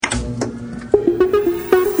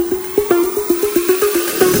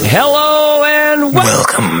Hello and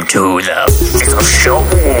welcome to the Fizzle Show.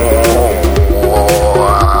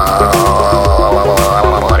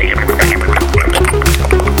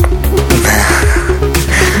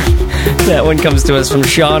 That one comes to us from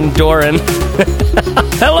Sean Doran.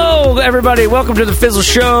 Hello, everybody. Welcome to the Fizzle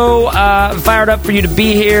Show. Fired up for you to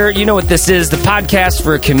be here. You know what this is, the podcast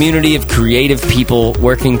for a community of creative people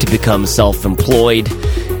working to become self-employed.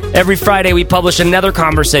 Every Friday, we publish another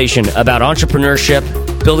conversation about entrepreneurship,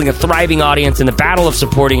 building a thriving audience, and the battle of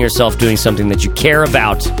supporting yourself doing something that you care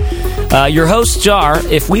about. Your hosts are,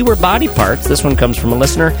 if we were body parts, this one comes from a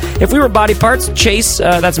listener, if we were body parts, Chase,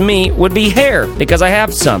 that's me, would be hair, because I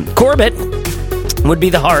have some. Corbett would be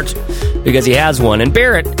the heart, because he has one. And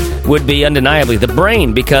Barrett would be undeniably the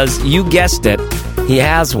brain, because you guessed it, he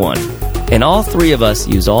has one. And all three of us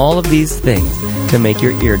use all of these things to make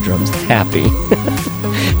your eardrums happy.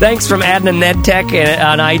 Thanks from Adnan NedTech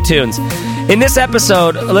on iTunes. In this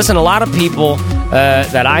episode, listen, a lot of people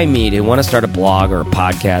that I meet who want to start a blog or a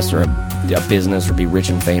podcast or a business or be rich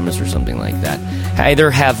and famous or something like that either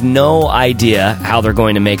have no idea how they're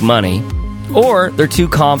going to make money, or they're too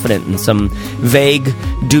confident in some vague,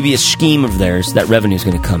 dubious scheme of theirs that revenue is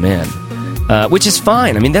going to come in. Which is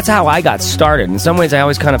fine. I mean, that's how I got started. In some ways, I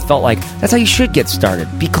always kind of felt like that's how you should get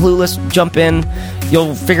started. Be clueless, jump in,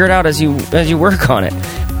 you'll figure it out as you work on it.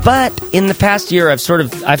 But in the past year,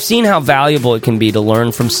 I've seen how valuable it can be to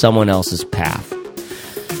learn from someone else's path.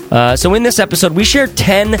 So in this episode, we share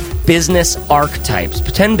 10 business archetypes,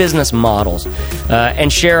 10 business models,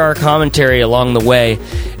 and share our commentary along the way.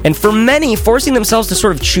 And for many, forcing themselves to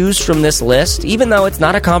sort of choose from this list, even though it's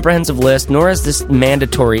not a comprehensive list, nor is this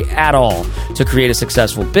mandatory at all to create a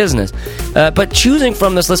successful business, but choosing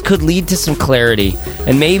from this list could lead to some clarity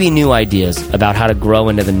and maybe new ideas about how to grow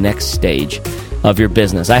into the next stage of your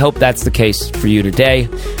business. I hope that's the case for you today.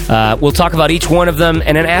 We'll talk about each one of them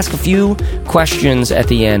and then ask a few questions at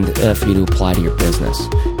the end for you to apply to your business.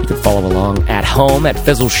 You can follow along at home at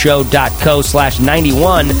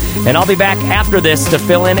fizzleshow.co/91, and I'll be back after this to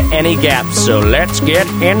fill in any gaps. So let's get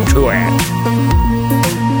into it.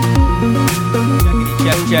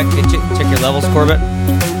 Check your levels, Corbett.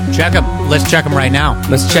 Check them. Let's check them right now.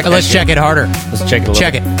 Let's check it harder. Let's check it a little.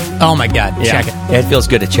 Check it. Oh my God. Yeah. Check it. Yeah, it feels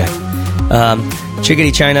good to check.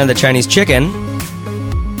 Chickadee China, the Chinese chicken,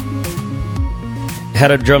 had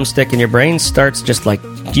a drumstick and your brain starts just like,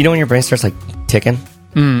 do you know when your brain starts like ticking?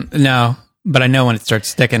 No, but I know when it starts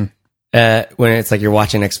sticking. When it's like you're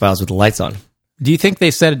watching X-Files with the lights on. Do you think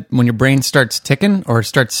they said when your brain starts ticking or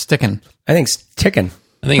starts sticking? I think it's ticking.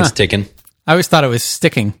 I think it's ticking. I always thought it was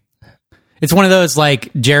sticking. It's one of those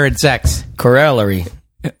like Jared Sex. Corollary.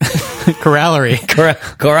 Corollary.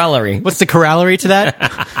 Corollary. What's the corollary to that?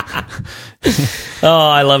 Oh,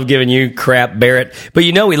 I love giving you crap, Barrett. But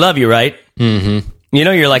you know we love you, right? Mm-hmm. You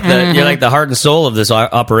know you're like the heart and soul of this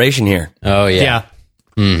operation here. Oh yeah. Yeah.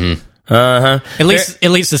 Mm-hmm. Uh-huh. At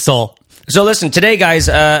least the soul. So listen, today, guys,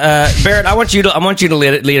 Barrett, I want you to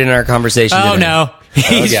lead in our conversation. Oh today. no.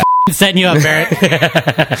 He's setting you up, Barrett.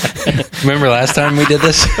 Remember last time we did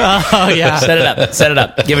this? Oh yeah. Set it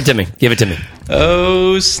up. Give it to me.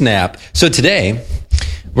 Oh snap. So today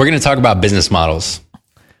we're going to talk about business models.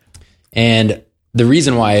 And the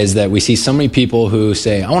reason why is that we see so many people who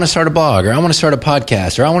say, I want to start a blog, or I want to start a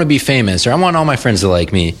podcast, or I want to be famous, or I want all my friends to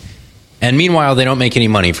like me. And meanwhile, they don't make any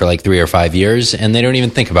money for like 3 or 5 years, and they don't even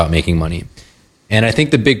think about making money. And I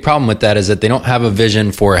think the big problem with that is that they don't have a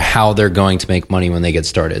vision for how they're going to make money when they get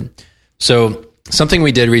started. So something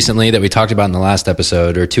we did recently that we talked about in the last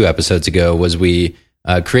episode or 2 episodes ago was we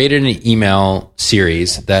created an email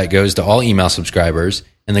series that goes to all email subscribers.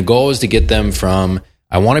 And the goal is to get them from,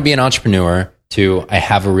 I want to be an entrepreneur, to I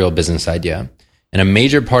have a real business idea. And a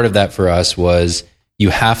major part of that for us was you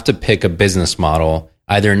have to pick a business model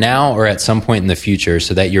either now or at some point in the future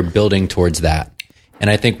so that you're building towards that. And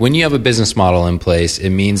I think when you have a business model in place,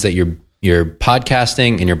 it means that your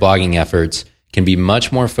podcasting and your blogging efforts can be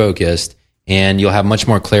much more focused, and you'll have much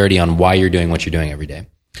more clarity on why you're doing what you're doing every day.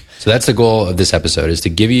 So that's the goal of this episode, is to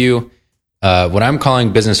give you what I'm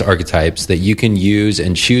calling business archetypes that you can use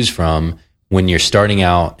and choose from when you're starting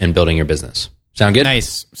out and building your business. Sound good?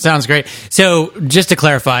 Nice. Sounds great. So just to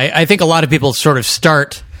clarify, I think a lot of people sort of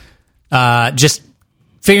start just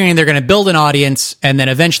figuring they're going to build an audience, and then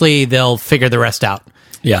eventually they'll figure the rest out.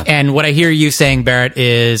 Yeah. And what I hear you saying, Barrett,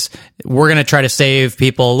 is we're going to try to save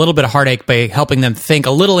people a little bit of heartache by helping them think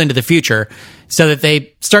a little into the future so that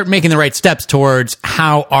they start making the right steps towards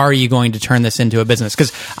how are you going to turn this into a business.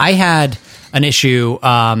 Because I had an issue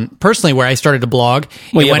personally where I started to blog.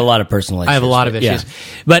 Well, you have a lot of personal issues. I have a lot of issues.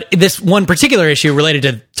 But this one particular issue related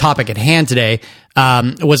to the topic at hand today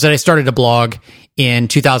was that I started to blog in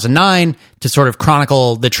 2009 to sort of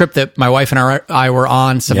chronicle the trip that my wife and I were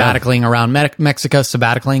on, sabbaticaling around Mexico.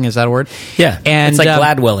 Sabbaticaling, is that a word? Yeah. And, it's like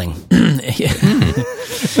Gladwelling.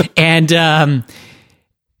 And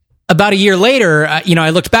about a year later, I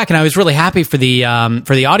looked back and I was really happy for the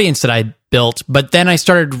audience that I built. But then I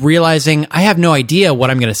started realizing I have no idea what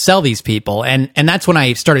I'm going to sell these people, and that's when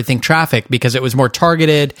I started to think traffic, because it was more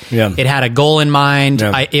targeted. Yeah. It had a goal in mind.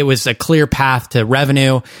 Yeah. It was a clear path to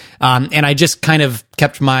revenue, and I just kind of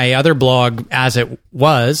kept my other blog as it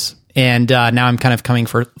was, and now I'm kind of coming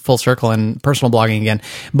for full circle and personal blogging again.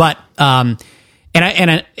 But I'm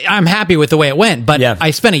happy with the way it went, but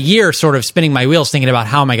I spent a year sort of spinning my wheels thinking about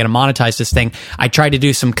how am I going to monetize this thing. I tried to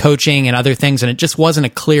do some coaching and other things, and it just wasn't a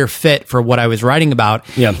clear fit for what I was writing about,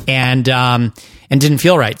 and didn't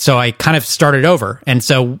feel right. So I kind of started over. And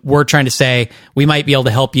so we're trying to say we might be able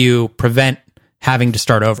to help you prevent having to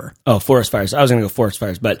start over. Oh, forest fires. I was going to go forest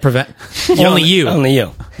fires, but prevent only you. Only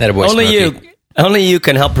you. Only you. Only you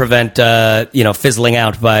can help prevent, fizzling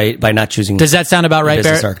out by not choosing. Does that sound about right,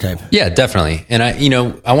 Barrett? Archetype. Yeah, definitely. And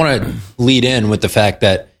I want to lead in with the fact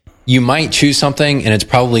that you might choose something and it's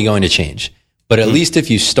probably going to change. But at least if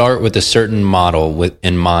you start with a certain model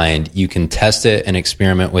in mind, you can test it and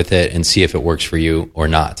experiment with it and see if it works for you or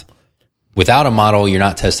not. Without a model, you're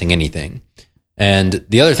not testing anything. And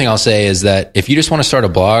the other thing I'll say is that if you just want to start a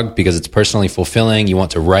blog because it's personally fulfilling, you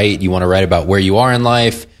want to write about where you are in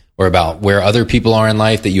life, or about where other people are in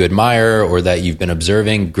life that you admire or that you've been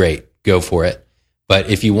observing, great, go for it.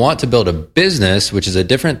 But if you want to build a business, which is a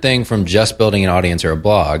different thing from just building an audience or a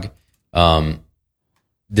blog,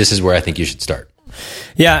 this is where I think you should start.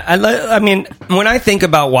 Yeah, I mean, when I think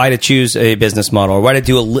about why to choose a business model or why to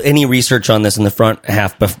do any research on this in the front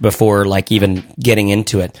half before like even getting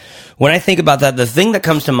into it, when I think about that, the thing that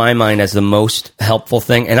comes to my mind as the most helpful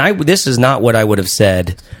thing, and this is not what I would have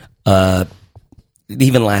said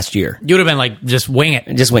even last year. You would have been like, just wing it.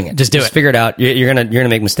 Just wing it. Just do it. Figure it out. You're gonna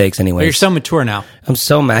make mistakes anyway. You're so mature now. I'm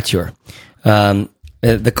so mature.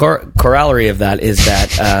 The corollary of that is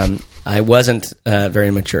that I wasn't very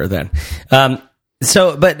mature then. But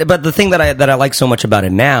the thing that I like so much about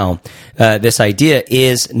it now, this idea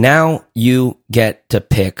is now you get to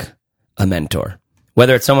pick a mentor,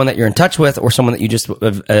 whether it's someone that you're in touch with or someone that you just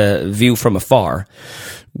view from afar.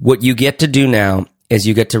 What you get to do now is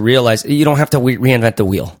you get to realize you don't have to reinvent the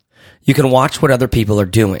wheel. You can watch what other people are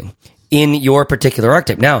doing in your particular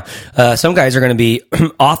archetype. Now, some guys are going to be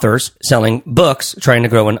authors selling books, trying to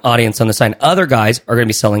grow an audience on the side. Other guys are going to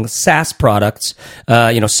be selling SaaS products,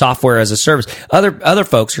 software as a service. Other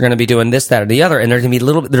folks are going to be doing this, that, or the other. And there's going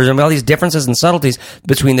to be all these differences and subtleties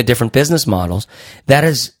between the different business models that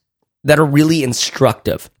are really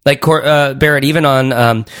instructive. Like Barrett, even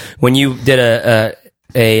on when you did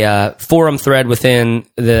a forum thread within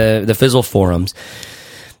the Fizzle forums,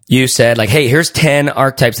 you said like, hey, here's 10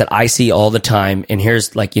 archetypes that I see all the time, and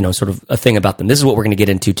here's like, sort of a thing about them. This is what we're going to get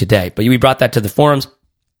into today. But we brought that to the forums,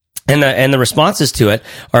 and the responses to it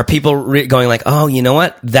are people going like, oh, you know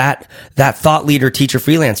what? That thought leader, teacher,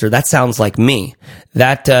 freelancer, that sounds like me.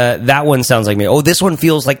 That one sounds like me. Oh, this one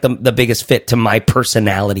feels like the biggest fit to my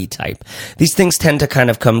personality type. These things tend to kind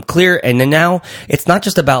of come clear. And then now it's not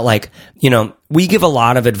just about like, we give a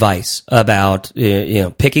lot of advice about,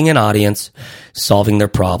 picking an audience, solving their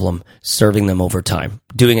problem, serving them over time,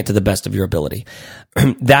 doing it to the best of your ability.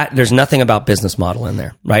 That there's nothing about business model in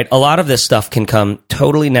there, right? A lot of this stuff can come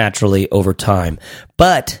totally naturally over time.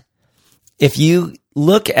 But if you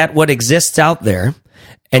look at what exists out there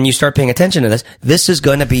and you start paying attention to this is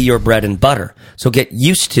going to be your bread and butter. So get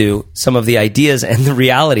used to some of the ideas and the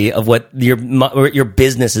reality of what your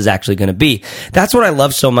business is actually going to be. That's what I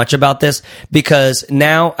love so much about this, because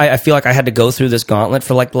now I feel like I had to go through this gauntlet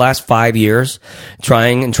for like the last 5 years,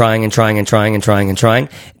 trying to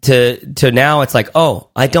now it's like, oh,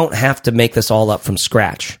 I don't have to make this all up from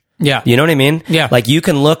scratch. Yeah. You know what I mean? Yeah. Like you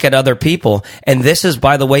can look at other people, and this is,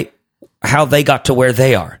 by the way, how they got to where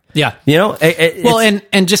they are. Yeah.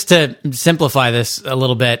 And just to simplify this a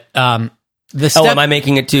little bit, the step... Oh, am I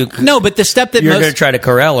making it too... No, but the step that you're going to try to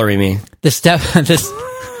corollary me. The step...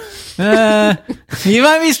 you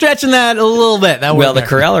might be stretching that a little bit. The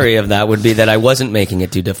corollary of that would be that I wasn't making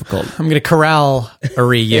it too difficult. I'm going to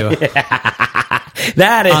corral-ary you.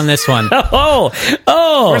 That is... On this one.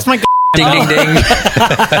 Oh! Where's my... Ding, ding, ding.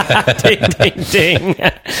 Ding, ding, ding.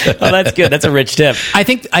 Oh, that's good. That's a rich tip. I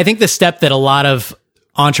think the step that a lot of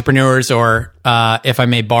entrepreneurs, or if I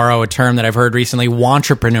may borrow a term that I've heard recently,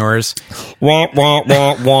 wantrepreneurs.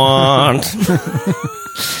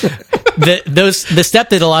 The step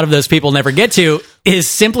that a lot of those people never get to is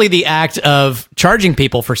simply the act of charging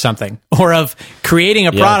people for something, or of creating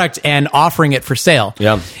a product and offering it for sale.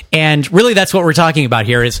 Yeah. And really that's what we're talking about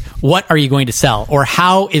here is, what are you going to sell, or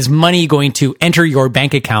how is money going to enter your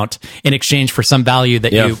bank account in exchange for some value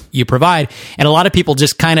that you provide? And a lot of people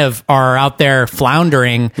just kind of are out there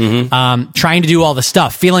floundering, trying to do all the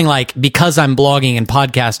stuff, feeling like because I'm blogging and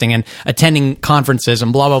podcasting and attending conferences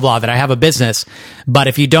and blah, blah, blah, that I have a business. But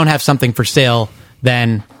if you don't have something for sale,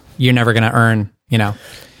 then you're never going to earn,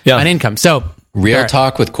 an income. So Real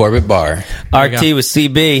talk with Corbett Barr. RT with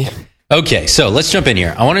CB. Okay, so let's jump in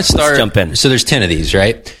here. I want to start. Let's jump in. So there's 10 of these,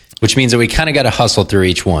 right? Which means that we kind of got to hustle through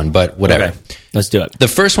each one, but whatever. Okay, let's do it. The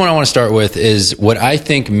first one I want to start with is what I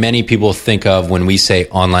think many people think of when we say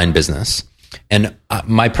online business. And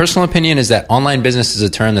my personal opinion is that online business is a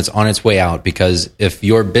term that's on its way out, because if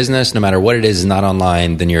your business, no matter what it is not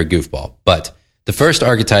online, then you're a goofball. But the first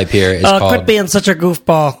archetype here is called... Quit being such a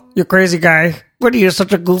goofball, you crazy guy. What are you,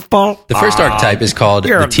 such a goofball? The first archetype is called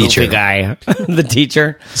You're the a teacher. goofy guy. The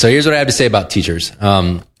teacher. So here's what I have to say about teachers.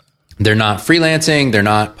 They're not freelancing. They're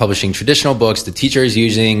not publishing traditional books. The teacher is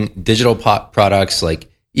using digital products like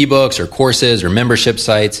ebooks or courses or membership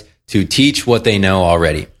sites to teach what they know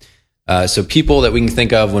already. So people that we can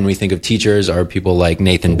think of when we think of teachers are people like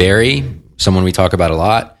Nathan Barry, someone we talk about a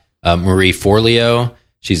lot. Marie Forleo,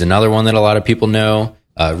 she's another one that a lot of people know.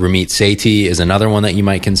 Ramit Sethi is another one that you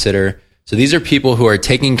might consider. So these are people who are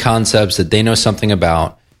taking concepts that they know something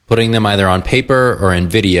about, putting them either on paper or in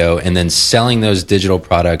video, and then selling those digital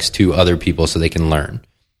products to other people so they can learn.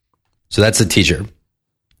 So that's the teacher.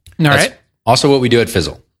 All right. Also what we do at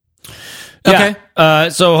Fizzle. Okay.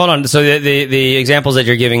 So hold on. So the examples that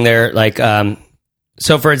you're giving there, like,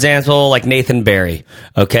 so for example, like Nathan Barry,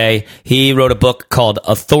 okay, he wrote a book called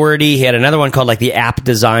Authority. He had another one called like the App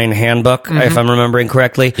Design Handbook, if I'm remembering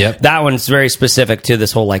correctly. Yep. That one's very specific to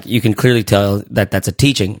this whole, like, you can clearly tell that that's a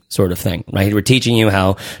teaching sort of thing, right? We're teaching you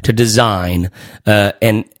how to design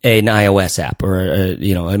an iOS app or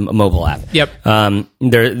a mobile app. Yep.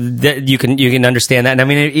 You can understand that. And I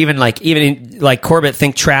mean, even like Corbett,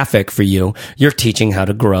 think traffic for you. You're teaching how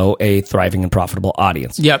to grow a thriving and profitable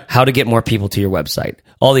audience. Yep. How to get more people to your website.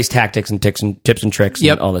 All these tactics and tips and tricks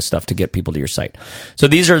and all this stuff to get people to your site. So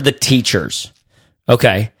these are the teachers.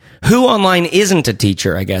 Okay. Who online isn't a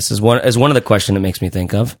teacher, I guess, is one of the questions it makes me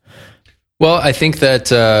think of. Well, I think that,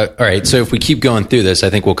 all right, so if we keep going through this, I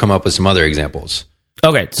think we'll come up with some other examples.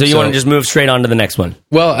 Okay, so you want to just move straight on to the next one?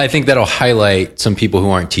 Well, I think that'll highlight some people who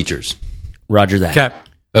aren't teachers. Roger that. Okay.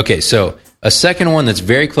 Okay, so a second one that's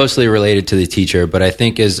very closely related to the teacher, but I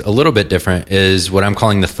think is a little bit different, is what I'm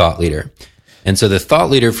calling the thought leader. And so the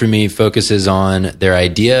thought leader for me focuses on their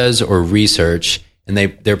ideas or research, and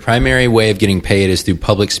their primary way of getting paid is through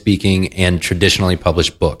public speaking and traditionally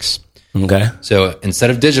published books. Okay. So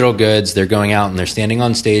instead of digital goods, they're going out and they're standing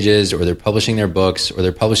on stages, or they're publishing their books, or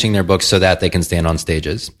they're publishing their books so that they can stand on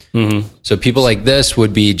stages. Mm-hmm. So people like this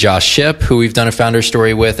would be Josh Shipp, who we've done a founder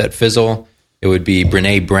story with at Fizzle. It would be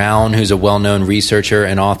Brene Brown, who's a well-known researcher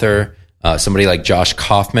and author. Somebody like Josh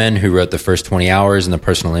Kaufman, who wrote The First 20 Hours and The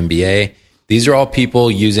Personal MBA. These are all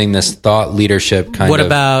people using this thought leadership kind of... What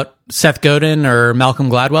about Seth Godin or Malcolm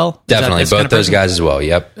Gladwell? Definitely, both those guys as well,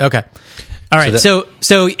 yep. Okay. All right, so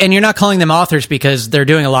and you're not calling them authors because they're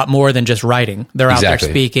doing a lot more than just writing. They're out there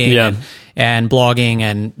speaking and blogging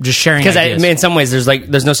and just sharing ideas. Because in some ways,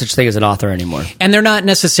 there's no such thing as an author anymore. And they're not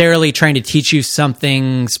necessarily trying to teach you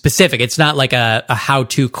something specific. It's not like a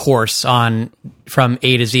how-to course from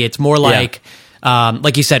A to Z. It's more like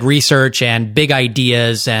you said, research and big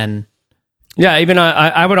ideas and... Yeah, even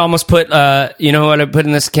I would almost put, what I put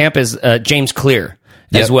in this camp is James Clear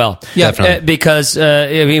as well. Yeah, definitely.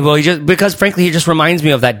 Because frankly, he just reminds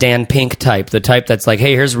me of that Dan Pink type, the type that's like,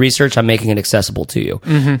 hey, here's research, I'm making it accessible to you,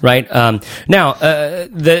 right? Now,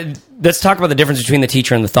 let's talk about the difference between the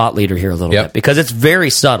teacher and the thought leader here a little bit, because it's very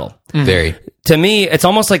subtle. Very. To me, it's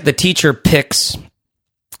almost like the teacher picks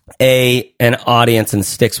an audience and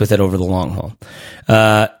sticks with it over the long haul.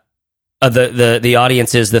 The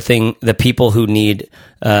audience is the people who need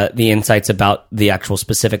the insights about the actual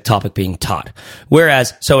specific topic being taught.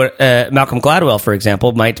 Whereas, Malcolm Gladwell, for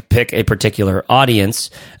example, might pick a particular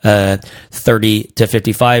audience, 30 to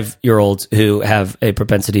 55-year-olds who have a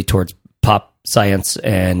propensity towards pop science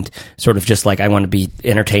and sort of just like I want to be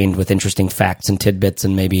entertained with interesting facts and tidbits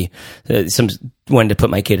and maybe when to put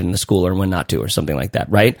my kid in the school or when not to or something like that,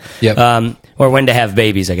 right? Yep. Or when to have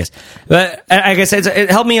babies, I guess. But I guess it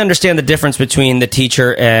helped me understand the difference between the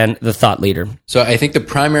teacher and the thought leader. So I think the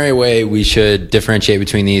primary way we should differentiate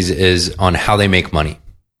between these is on how they make money.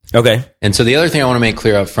 Okay. And so the other thing I want to make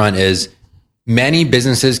clear up front is many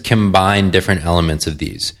businesses combine different elements of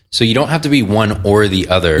these. So you don't have to be one or the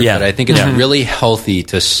other. Yeah. But I think it's really healthy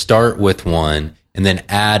to start with one and then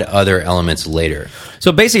add other elements later.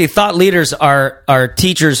 So basically, thought leaders are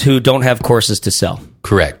teachers who don't have courses to sell.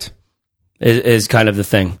 Correct. Is kind of the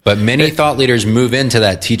thing. But many thought leaders move into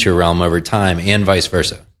that teacher realm over time and vice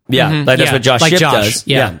versa. Yeah, that's what Josh Shipp does.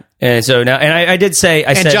 Yeah. And so now, and I did say,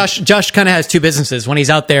 I said, Josh kind of has two businesses. When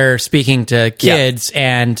he's out there speaking to kids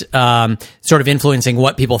and sort of influencing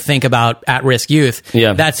what people think about at-risk youth,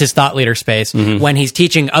 that's his thought leader space. Mm-hmm. When he's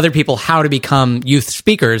teaching other people how to become youth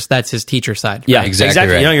speakers, that's his teacher side. Yeah,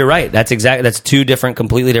 exactly. Right. You know, you're right. That's two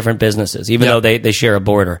completely different businesses, even though they share a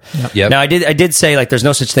border. Yep. Now, I did say like there's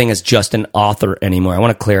no such thing as just an author anymore. I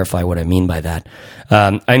want to clarify what I mean by that.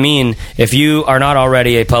 I mean, if you are not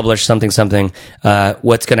already a published something,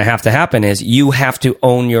 what's going to happen is you have to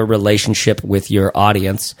own your relationship with your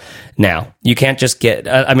audience. Now, you can't just get,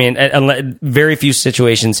 very few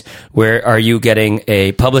situations where are you getting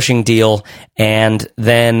a publishing deal and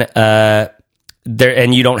then,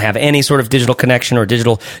 and you don't have any sort of digital connection or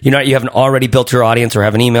you haven't already built your audience or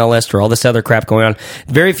have an email list or all this other crap going on.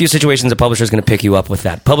 Very few situations a publisher is going to pick you up with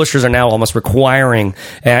that. Publishers are now almost requiring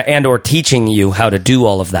and or teaching you how to do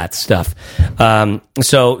all of that stuff.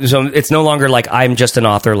 So it's no longer like I'm just an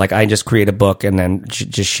author, like I just create a book and then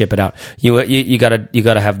just ship it out. You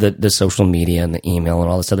gotta have the social media and the email and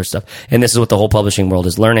all this other stuff. And this is what the whole publishing world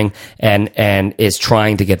is learning and is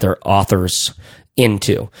trying to get their authors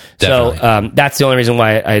into. Definitely. So that's the only reason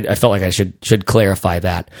why I felt like I should clarify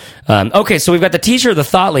that. Okay, so we've got the teacher, the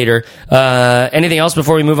thought leader. Anything else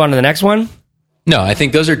before we move on to the next one? No, I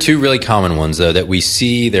think those are two really common ones, though, that we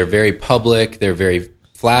see. They're very public. They're very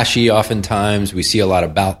flashy oftentimes. We see a lot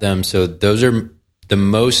about them. So those are the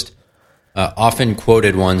most often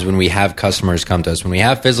quoted ones when we have customers come to us. When we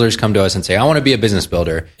have fizzlers come to us and say, I want to be a business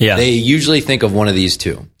builder, they usually think of one of these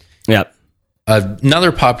two. Yeah.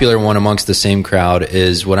 Another popular one amongst the same crowd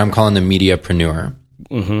is what I'm calling the mediapreneur.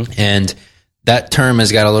 Mm-hmm. And that term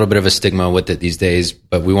has got a little bit of a stigma with it these days,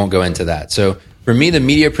 but we won't go into that. So for me, the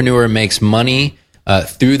mediapreneur makes money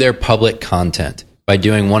through their public content by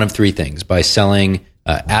doing one of three things: by selling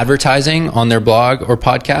advertising on their blog or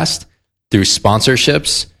podcast, through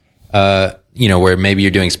sponsorships, where maybe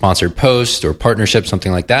you're doing sponsored posts or partnerships,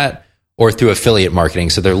 something like that, or through affiliate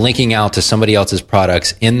marketing. So they're linking out to somebody else's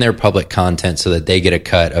products in their public content so that they get a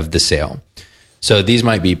cut of the sale. So these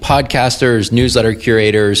might be podcasters, newsletter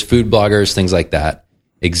curators, food bloggers, things like that.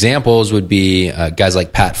 Examples would be guys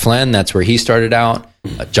like Pat Flynn. That's where he started out.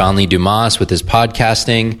 John Lee Dumas with his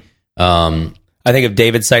podcasting. I think of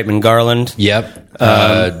David Siteman Garland.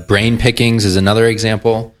 Yep. Brain Pickings is another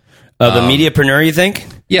example. The mediapreneur, you think?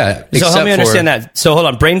 Yeah. So help me understand that. So hold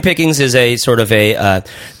on. Brain Pickings is a sort of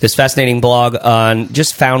this fascinating blog on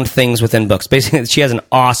just found things within books. Basically, she has an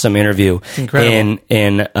awesome interview.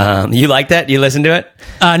 Incredible. You like that? You listen to it?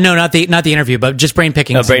 No, not the interview, but just Brain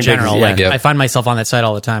Pickings in general. Pickings, I find myself on that site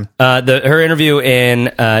all the time. Her interview in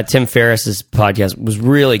Tim Ferriss's podcast was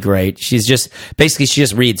really great. She just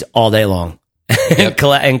reads all day long. Yep.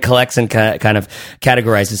 and collects and kind of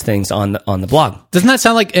categorizes things on the blog. Doesn't that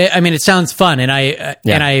sound like? I mean, it sounds fun, and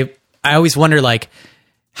I always wonder, like,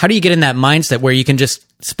 how do you get in that mindset where you can just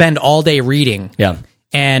spend all day reading,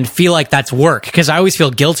 and feel like that's work? Because I always feel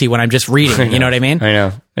guilty when I'm just reading. You know what I mean? I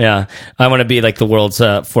know. Yeah, I want to be like the world's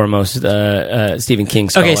foremost Stephen King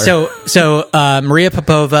scholar. Okay, so Maria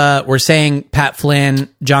Popova, we're saying Pat Flynn,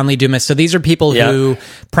 John Lee Dumas. So these are people who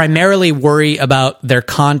primarily worry about their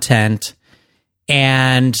content.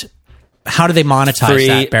 And how do they monetize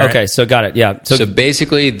that, Barrett? Okay, so got it. Yeah. So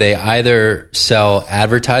basically, they either sell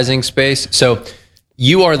advertising space. So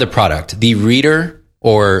you are the product. The reader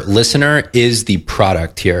or listener is the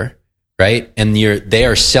product here, right? And they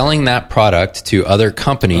are selling that product to other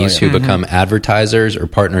companies who become advertisers or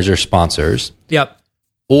partners or sponsors. Yep.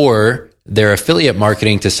 Or they're affiliate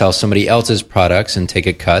marketing to sell somebody else's products and take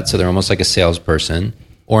a cut. So they're almost like a salesperson.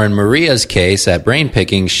 Or in Maria's case at Brain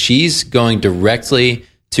Picking, she's going directly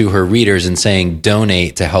to her readers and saying,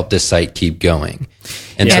 donate to help this site keep going.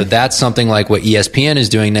 And so that's something like what ESPN is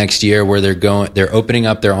doing next year, where they're opening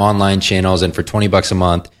up their online channels, and for $20 a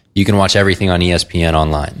month, you can watch everything on ESPN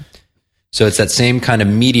online. So it's that same kind of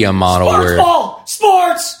media model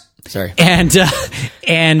Sports! Sorry. And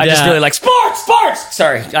And I just really like sports.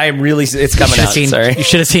 Sorry, I am really. It's coming out. Sorry, you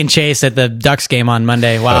should have seen Chase at the Ducks game on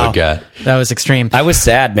Monday. Wow, Oh, God. that was extreme. I was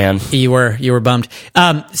sad, man. You were bummed.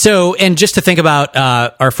 So, and just to think about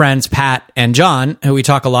our friends Pat and John, who we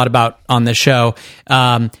talk a lot about on this show,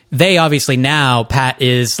 they obviously now, Pat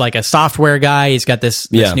is like a software guy. He's got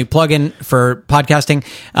this new plugin for podcasting.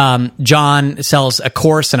 John sells a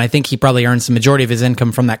course, and I think he probably earns the majority of his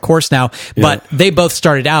income from that course now. Yeah. But they both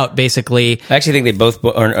started out basically. I actually think they both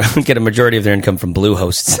get a majority of their income from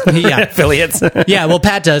Bluehost affiliates. Yeah, well,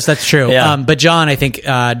 Pat does. That's true. Yeah. But John, I think,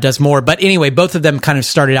 does more. But anyway, both of them kind of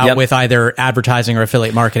started out with either advertising or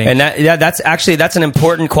affiliate marketing. And that's an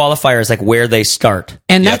important qualifier, is like where they start.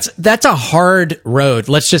 And that's a hard road.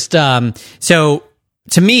 Let's just so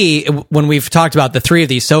to me, when we've talked about the three of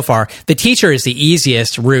these so far, the teacher is the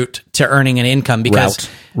easiest route to earning an income because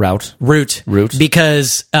route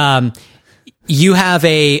because you have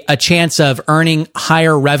a chance of earning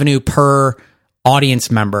higher revenue per audience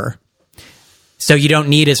member. So you don't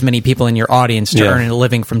need as many people in your audience to earn a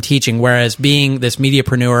living from teaching. Whereas being this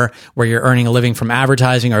mediapreneur where you're earning a living from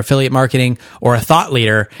advertising or affiliate marketing or a thought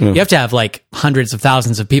leader, you have to have like hundreds of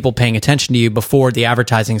thousands of people paying attention to you before the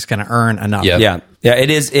advertising is going to earn enough. Yeah, it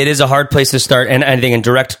is a hard place to start. And I think in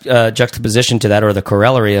direct juxtaposition to that, or the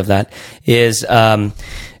corollary of that, is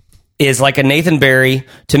like a Nathan Barry.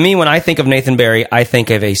 To me, when I think of Nathan Barry, I think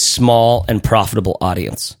of a small and profitable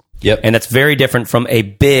audience. Yep. And that's very different from a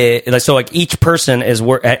big, so like each person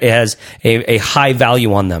has a high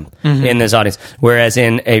value on them in this audience. Whereas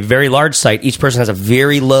in a very large site, each person has a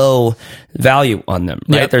very low value on them,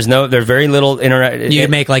 right? Yep. There's very little interaction. You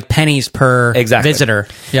make like pennies per visitor.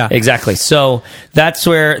 Yeah. Exactly. So that's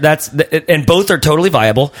where and both are totally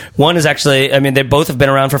viable. One is actually, I mean, they both have been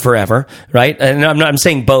around for forever, right? And I'm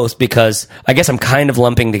saying both because I guess I'm kind of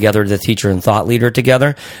lumping together the teacher and thought leader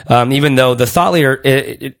together. Even though the thought leader,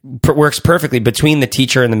 it works perfectly between the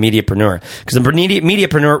teacher and the mediapreneur, because the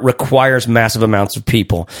mediapreneur requires massive amounts of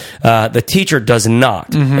people. The teacher does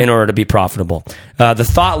not in order to be profitable. The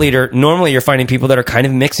thought leader, normally you're finding people that are kind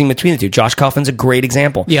of mixing between the two. Josh Kaufman's a great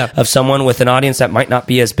example of someone with an audience that might not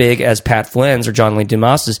be as big as Pat Flynn's or John Lee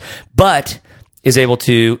Dumas's, but is able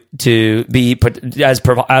to be as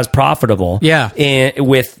profitable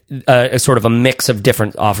with a sort of a mix of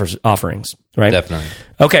different offerings, right? Definitely.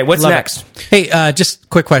 Okay, what's next? Hey, just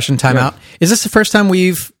quick question, time out. Is this the first time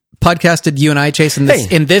we've podcasted, you and I, Chase, in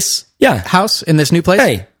this house, in this new place?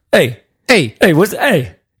 Hey, what's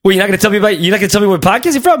hey? Well, you're not going to tell me what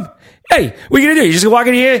podcast you're from? Hey, what are you going to do? You're just going to walk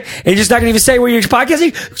in here and you're just not going to even say where you're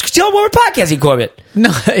podcasting? Tell them where we're podcasting, Corbett. No,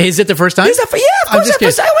 is it the first time? Of course it's the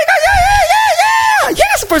first time. Oh my God, yeah,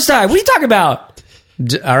 it's the first time. What are you talking about?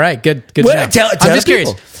 All right, good. Well, tell I'm just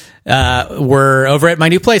curious. We're over at my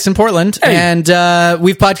new place in Portland, and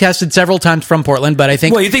we've podcasted several times from Portland, but I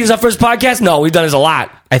think... Well, you think it's our first podcast? No, we've done this a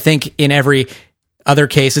lot. I think in every other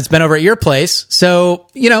case, it's been over at your place. So,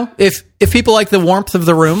 if people like the warmth of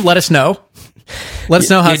the room, let us know. Let us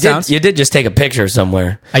know how it sounds. You did just take a picture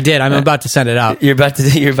somewhere. I did. I'm about to send it out. You're about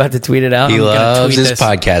to tweet it out? He loves his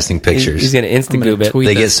podcasting pictures. He's going to Instagram it.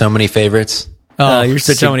 They get so many favorites. Oh, you're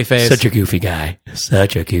so many faves. Such a goofy guy.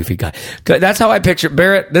 That's how I picture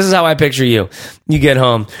Barrett. This is how I picture you. You get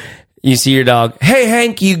home. You see your dog. Hey,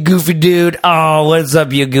 Hank, you goofy dude. Oh, what's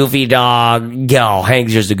up, you goofy dog? Oh,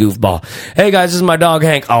 Hank's just a goofball. Hey, guys, this is my dog,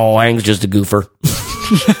 Hank. Oh, Hank's just a goofer.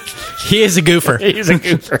 He is a goofer. He's a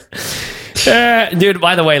goofer. Dude,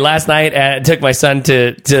 by the way, last night I took my son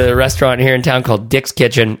to a restaurant here in town called Dick's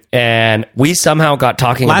Kitchen, and we somehow got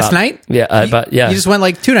talking last night. Yeah, you just went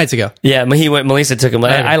like 2 nights ago. Yeah, he went. Melissa took him.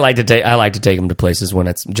 I like to take him to places when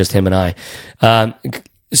it's just him and I.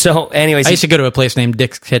 So, anyways, I used to go to a place named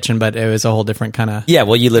Dick's Kitchen, but it was a whole different kind of. Yeah,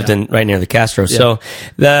 well, you lived in right near the Castro. Yeah. So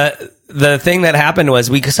the thing that happened was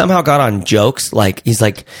we somehow got on jokes. Like he's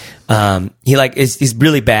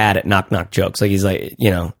really bad at knock jokes. Like he's like,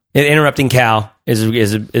 interrupting cow is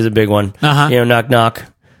a big one. Knock knock.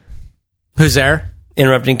 Who's there?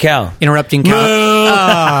 Interrupting cow.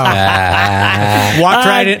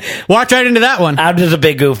 Walked right into that one. I'm just a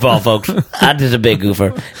big goofball, folks. I'm just a big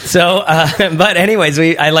goofer. So, but anyways,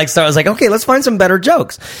 I was like, okay, let's find some better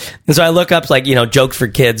jokes. And so I look up jokes for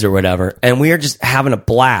kids or whatever, and we are just having a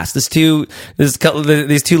blast. These two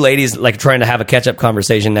ladies like trying to have a catch up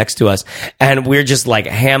conversation next to us, and we're just like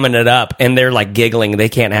hamming it up, and they're like giggling. They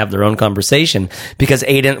can't have their own conversation because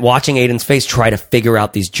watching Aiden's face try to figure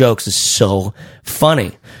out these jokes is so funny.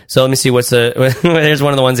 So let me see here's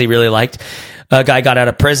one of the ones he really liked. A guy got out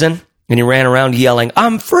of prison and he ran around yelling,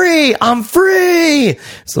 "I'm free! I'm free!"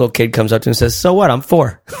 This little kid comes up to him and says, "So what? I'm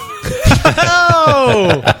 4."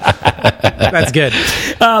 Oh, that's good.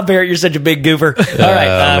 Oh, Barrett, you're such a big goofer. All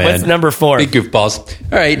right, what's number 4? Big goofballs.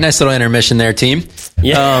 All right, nice little intermission there, team.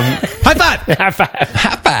 Yeah. High five. High five.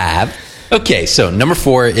 High five. Okay, so number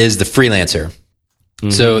 4 is the freelancer.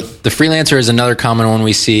 So the freelancer is another common one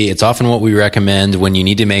we see. It's often what we recommend when you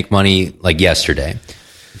need to make money like yesterday.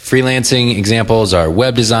 Freelancing examples are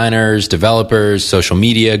web designers, developers, social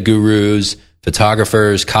media gurus,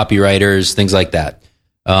 photographers, copywriters, things like that.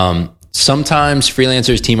 Sometimes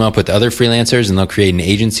freelancers team up with other freelancers and they'll create an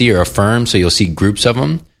agency or a firm. So you'll see groups of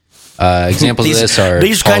them. Examples of this are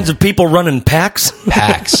these kinds of people running packs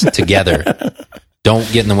together. Don't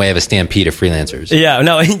get in the way of a stampede of freelancers. Yeah,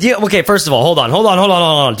 no. Yeah, okay, first of all, hold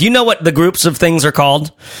on. Do you know what the groups of things are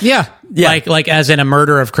called? Yeah. Like as in a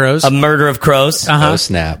murder of crows. A murder of crows. Oh,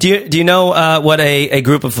 snap. Do you know what a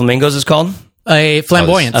group of flamingos is called? A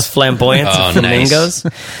flamboyance. A flamboyance of flamingos.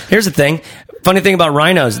 Nice. Here's the thing. Funny thing about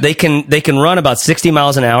rhinos, they can run about 60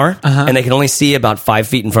 miles an hour, and they can only see about 5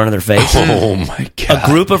 feet in front of their face. Oh my god! A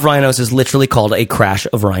group of rhinos is literally called a crash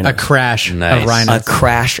of rhinos. A crash of Nice. rhinos. A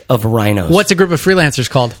crash of rhinos. What's a group of freelancers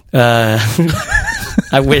called?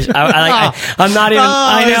 I wish I'm not even.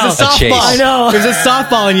 I know. It was a softball. chase. I know. It was a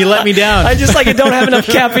softball, and you let me down. I just I don't have enough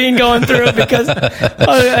caffeine going through it because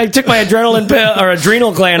I took my adrenaline or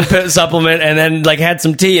adrenal gland supplement and then had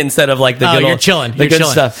some tea instead of the good you're old, chilling. the You're good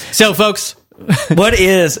chilling. stuff. So, folks, What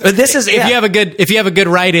is this? Is if you have a good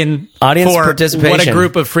write-in Audience for participation. what a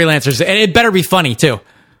group of freelancers, and it better be funny too.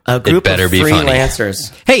 a group better of be funny.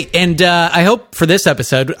 freelancers? Hey, and I hope for this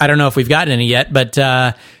episode, I don't know if we've gotten any yet, but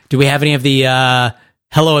do we have any of the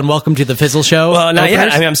hello and welcome to the Fizzle Show? Well, not yet.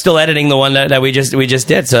 openers? I mean, I'm still editing the one that we just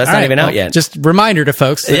did, so that's All not right, even well, out yet. Just reminder to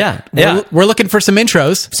folks. That Yeah. We're looking for some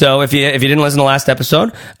intros. So if you didn't listen to the last episode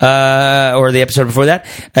or the episode before that,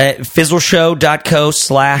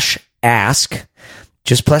 fizzleshow.co/ask.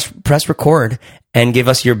 Just press record and give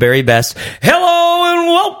us your very best. Hello and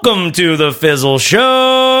welcome to the Fizzle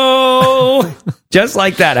Show. Just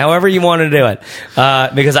like that, however you want to do it.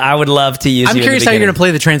 Because I would love to use. I'm you curious how you're going to play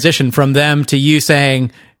the transition from them to you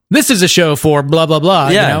saying, "This is a show for blah blah blah."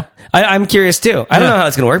 Yeah, You know? I'm curious too. I don't know how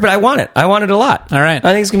it's going to work, but I want it. I want it a lot. All right.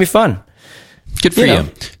 I think it's going to be fun. Good for you.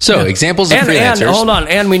 So, examples of freelancers. And hold on,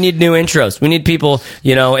 and we need new intros. We need people.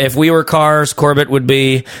 If we were cars, Corbett would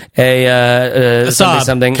be a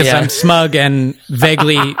something. Because I'm smug and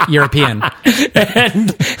vaguely European.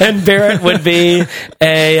 and Barrett would be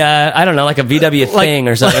I don't know, like a VW thing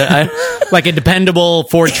or something. Like a dependable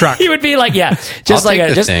Ford truck. He would be just I'll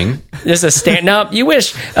take the thing. Just a stand. No, you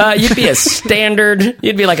wish you'd be a standard.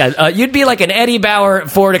 You'd be like an Eddie Bauer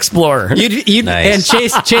Ford Explorer. You'd Nice.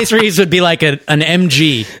 And Chase Reeves would be like an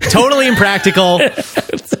MG. Totally impractical.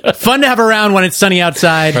 Fun to have around when it's sunny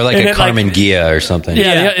outside. Or like And a it, Carmen Ghia or something.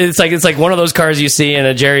 Yeah, it's like one of those cars you see in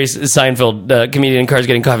a Jerry Seinfeld comedian Cars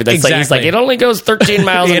Getting Coffee. That's Exactly. he's like, it only goes 13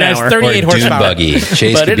 miles an It has hour. 38 Or a dune horsepower. buggy.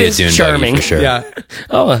 Chase But could it be a is dune charming. buggy for sure. Yeah.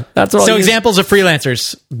 Oh, that's what. So I'll use. examples of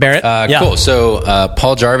freelancers, Barrett. Yeah. Cool. So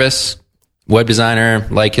Paul Jarvis, web designer,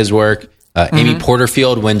 like his work. Amy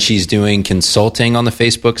Porterfield when she's doing consulting on the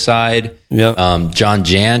Facebook side. Yep. John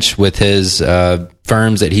Jansch with his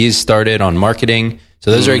firms that he's started on marketing.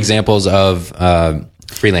 So those are examples of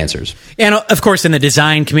freelancers. And of course, in the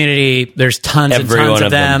design community, there's tons Every and tons one of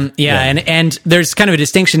of them. them. Yeah, Yeah. And there's kind of a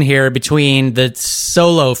distinction here between the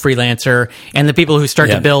solo freelancer and the people who start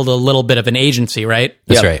Yeah. to build a little bit of an agency, right?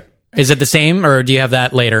 That's Yep. right. Is it the same, or do you have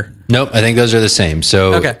that later? Nope, I think those are the same.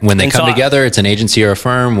 So Okay. when they And come so together, it's an agency or a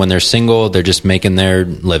firm. When they're single, they're just making their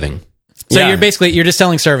living. So Yeah. you're just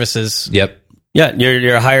selling services. Yep. Yeah,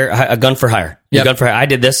 you're a gun for hire. You're Yep. gun for hire. I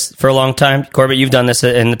did this for a long time. Corbett, you've done this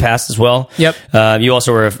in the past as well. Yep. You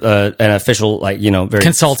also were an official, very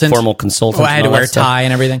Consultant. formal consultant. Oh, I had and to all wear a that stuff. tie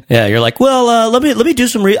and everything. Yeah, you're like, well, let me do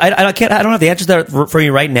some. I don't have the answers there for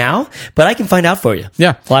you right now, but I can find out for you.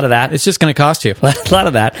 Yeah. a lot of that. It's just going to cost you. A lot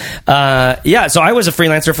of that. Yeah, so I was a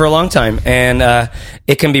freelancer for a long time, and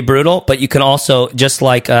it can be brutal, but you can also, just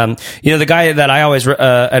like, the guy that I always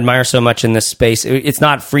admire so much in this space, it's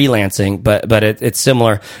not freelancing, but it's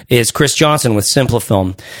similar, is Chris Johnson with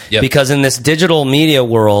Simplifilm. Yep. Because in this digital media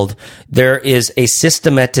world, there is a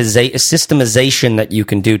systemization that you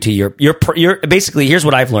can do to your basically, here's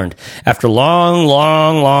what I've learned after long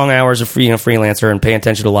hours of freelancer and paying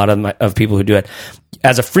attention to a lot of people who do it.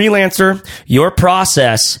 As a freelancer, your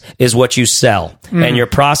process is what you sell, and your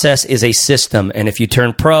process is a system. And if you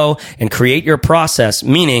turn pro and create your process,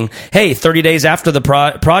 meaning, hey, 30 days after the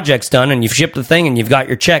project's done and you've shipped the thing and you've got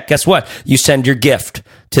your check, guess what? You send your gift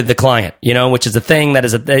to the client, which is a thing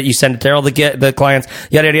that you send it to all the clients.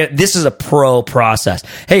 Yada, yada, yada. This is a pro process.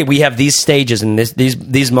 Hey, we have these stages and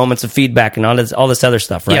these moments of feedback and all this other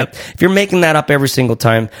stuff, right? Yep. If you're making that up every single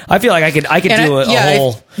time, I feel like I could do a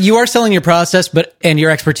whole. You are selling your process, and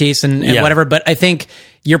your expertise and whatever. But I think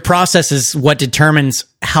your process is what determines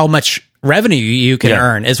how much revenue you can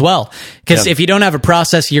earn as well. Because if you don't have a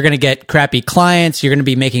process, you're going to get crappy clients. You're going to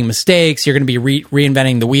be making mistakes. You're going to be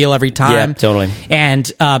reinventing the wheel every time. Yeah, totally.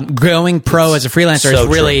 And going pro as a freelancer is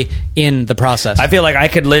really in the process. I feel like I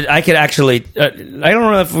could actually. I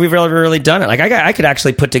don't know if we've ever really done it. Like I could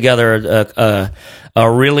actually put together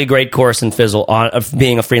a really great course in Fizzle of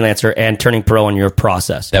being a freelancer and turning pro on your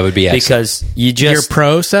process. That would be excellent. Because you just your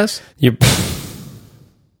process. Your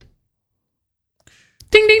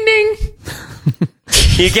ding ding ding.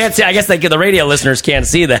 You can't see. I guess the radio listeners can't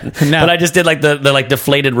see that. No. But I just did like the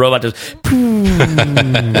deflated robot.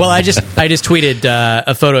 Well, I just tweeted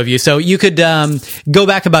a photo of you, so you could go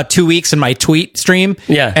back about 2 weeks in my tweet stream,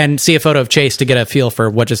 and see a photo of Chase to get a feel for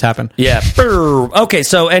what just happened. Yeah. Okay.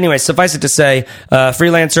 So anyway, suffice it to say,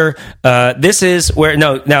 freelancer. This is where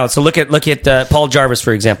So look at Paul Jarvis,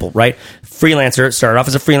 for example, right? Freelancer, started off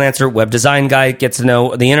as a freelancer, web design guy, gets to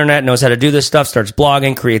know the internet, knows how to do this stuff, starts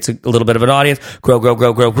blogging, creates a little bit of an audience, grow.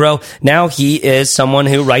 Now he is someone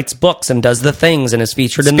who writes books and does the things and is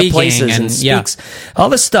featured in the places and speaks, all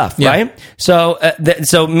this stuff, right? So,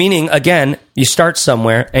 so meaning again, you start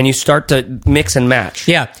somewhere and you start to mix and match.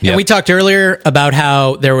 Yeah. And we talked earlier about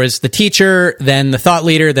how there was the teacher, then the thought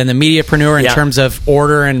leader, then the mediapreneur in terms of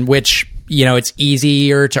order in which it's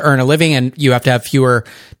easier to earn a living and you have to have fewer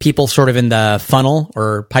people sort of in the funnel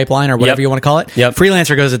or pipeline or whatever you want to call it. Yep.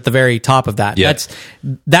 Freelancer goes at the very top of that. Yep.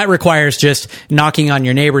 That requires just knocking on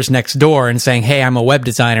your neighbors next door and saying, hey, I'm a web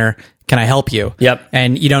designer. Can I help you? Yep.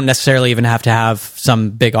 And you don't necessarily even have to have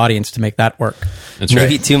some big audience to make that work. That's right.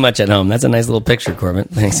 Maybe too much at home. That's a nice little picture, Corbin.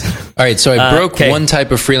 Thanks. All right. So I broke one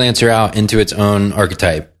type of freelancer out into its own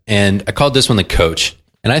archetype, and I called this one the coach.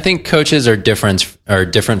 And I think coaches are different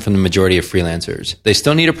from the majority of freelancers. They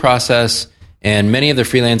still need a process, and many of the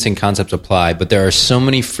freelancing concepts apply, but there are so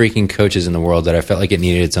many freaking coaches in the world that I felt like it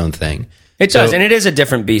needed its own thing. It does, and it is a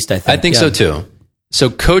different beast, I think. I think so too.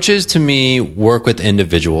 So coaches to me work with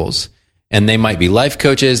individuals, and they might be life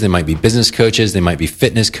coaches, they might be business coaches, they might be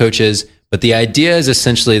fitness coaches, but the idea is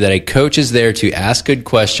essentially that a coach is there to ask good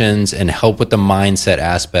questions and help with the mindset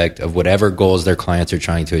aspect of whatever goals their clients are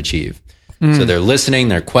trying to achieve. So they're listening,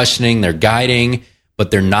 they're questioning, they're guiding, but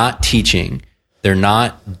they're not teaching. They're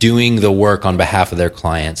not doing the work on behalf of their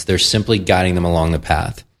clients. They're simply guiding them along the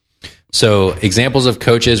path. So examples of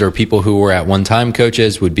coaches or people who were at one time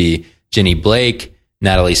coaches would be Jenny Blake,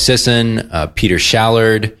 Natalie Sisson, Peter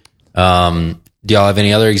Shallard. Do y'all have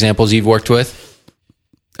any other examples you've worked with?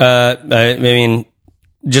 I mean,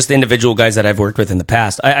 just individual guys that I've worked with in the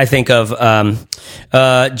past. I think of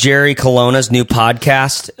Jerry Colonna's new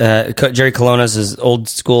podcast. Jerry Colonna's is old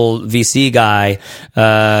school VC guy,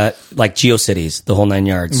 like GeoCities, the whole 9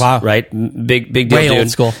 yards. Wow. Right? Big deal, Way dude.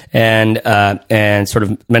 old school. And sort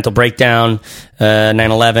of mental breakdown,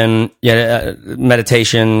 9/11,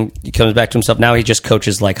 meditation. He comes back to himself. Now he just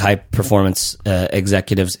coaches like high performance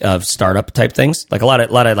executives of startup type things. Like a lot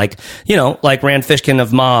of like, like Rand Fishkin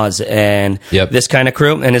of Moz and this kind of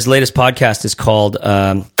crew. And his latest podcast is called,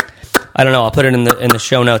 I don't know, I'll put it in the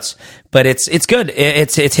show notes, but it's good.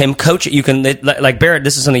 It's him coach. You can, like Barrett,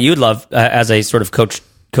 this is something you'd love as a sort of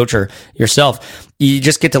coacher yourself. You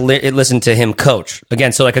just get to listen to him coach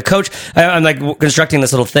again. So like a coach, I'm like constructing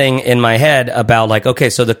this little thing in my head about like,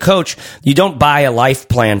 okay, so the coach, you don't buy a life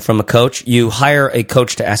plan from a coach. You hire a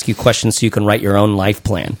coach to ask you questions so you can write your own life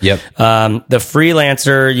plan. Yep. The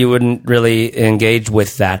freelancer, you wouldn't really engage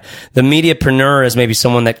with that. The mediapreneur is maybe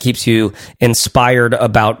someone that keeps you inspired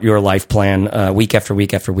about your life plan, week after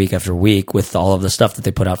week after week after week with all of the stuff that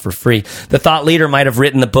they put out for free. The thought leader might have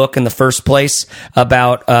written the book in the first place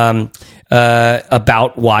about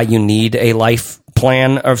why you need a life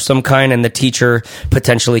plan of some kind, and the teacher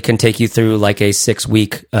potentially can take you through like a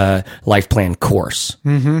 6-week life plan course.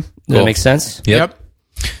 Mm-hmm. Does that make sense? Yep.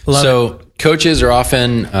 So coaches are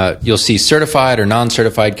often, you'll see certified or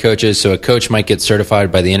non-certified coaches. So a coach might get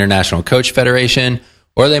certified by the International Coach Federation,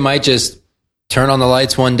 or they might just turn on the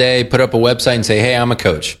lights one day, put up a website and say, hey, I'm a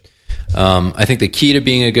coach. I think the key to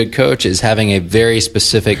being a good coach is having a very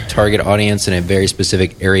specific target audience in a very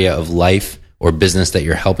specific area of life or business that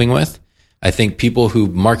you're helping with. I think people who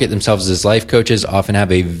market themselves as life coaches often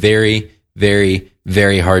have a very, very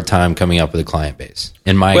very hard time coming up with a client base.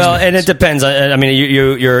 In my Well, experience. and it depends. I mean,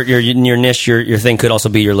 your niche, your thing could also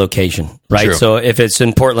be your location, right? True. So if it's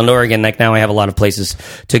in Portland, Oregon, like now I have a lot of places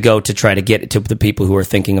to go to try to get to the people who are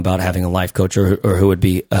thinking about having a life coach or who would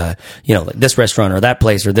be, like this restaurant or that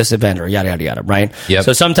place or this event or yada, yada, yada, right? Yep.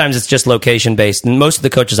 So sometimes it's just location based. And most of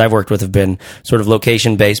the coaches I've worked with have been sort of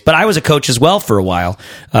location based, but I was a coach as well for a while.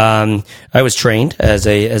 I was trained as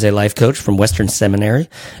a life coach from Western Seminary.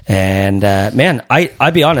 And, man,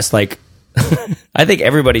 I'd be honest, like, I think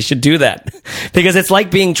everybody should do that because it's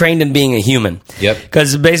like being trained in being a human. Yep.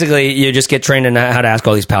 Because basically you just get trained in how to ask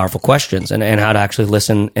all these powerful questions and how to actually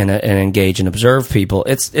listen and engage and observe people.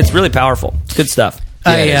 It's really powerful. It's good stuff.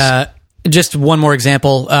 Just one more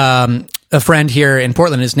example. A friend here in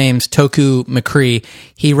Portland, his name's Toku McCree.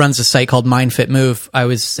 He runs a site called MindFit Move. I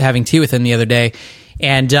was having tea with him the other day.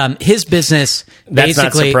 And his business That's not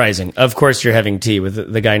basically... surprising. Of course you're having tea with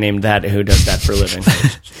the guy named that who does that for a living.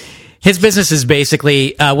 His business is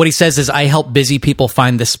basically, what he says is, I help busy people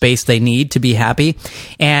find the space they need to be happy.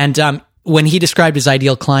 And when he described his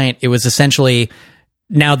ideal client, it was essentially,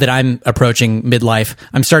 now that I'm approaching midlife,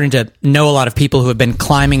 I'm starting to know a lot of people who have been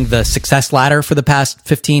climbing the success ladder for the past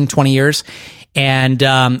 15, 20 years and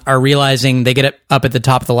are realizing they get up at the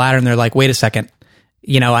top of the ladder and they're like, wait a second.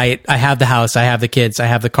 I have the house, I have the kids, I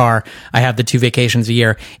have the car, I have the 2 vacations a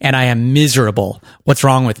year, and I am miserable. What's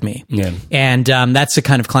wrong with me? Yeah. And that's the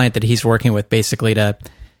kind of client that he's working with, basically to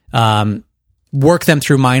work them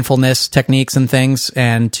through mindfulness techniques and things,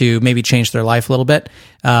 and to maybe change their life a little bit.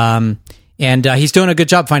 And he's doing a good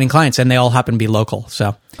job finding clients, and they all happen to be local.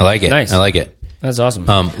 So I like it. Nice. I like it. That's awesome.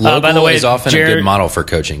 Local by the way, is often a Jared- good model for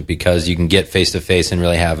coaching because you can get face to face and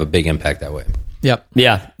really have a big impact that way. Yep.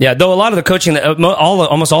 Yeah. Though a lot of the coaching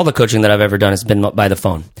almost all the coaching that I've ever done has been by the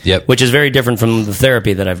phone. Yep. Which is very different from the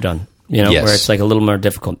therapy that I've done. Yes. Where it's like a little more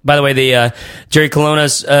difficult. By the way, the Jerry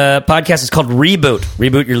Colonna's podcast is called Reboot.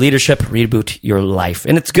 Reboot your leadership, reboot your life,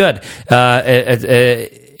 and it's good.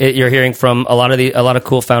 You're hearing from a lot of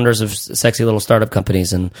cool founders of sexy little startup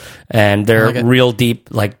companies, and they're like real deep,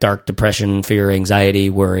 like dark depression, fear, anxiety,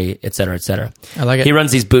 worry, et cetera, et cetera. I like it. He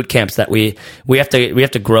runs these boot camps that we have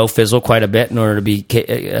to grow Fizzle quite a bit in order to be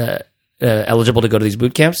eligible to go to these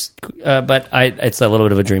boot camps. But it's a little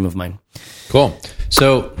bit of a dream of mine. Cool.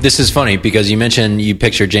 So this is funny because you mentioned you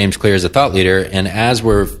picture James Clear as a thought leader, and as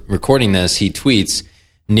we're recording this, he tweets,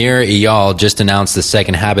 Nir Eyal just announced the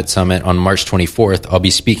Second Habit Summit on March 24th. I'll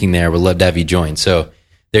be speaking there. Would love to have you join. So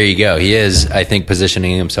there you go. He is, I think,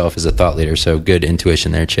 positioning himself as a thought leader. So good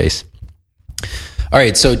intuition there, Chase. All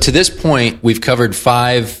right. So to this point, we've covered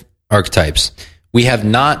 5 archetypes. We have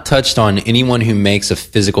not touched on anyone who makes a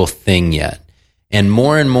physical thing yet. And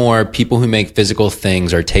more people who make physical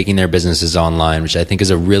things are taking their businesses online, which I think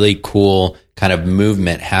is a really cool kind of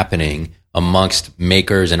movement happening amongst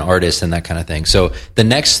makers and artists and that kind of thing. So the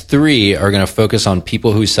next 3 are going to focus on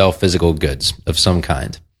people who sell physical goods of some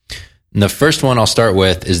kind. And the first one I'll start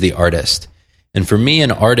with is the artist. And for me,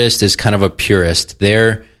 an artist is kind of a purist.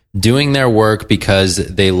 They're doing their work because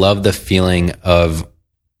they love the feeling of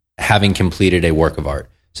having completed a work of art.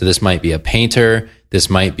 So this might be a painter. This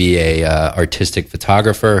might be a artistic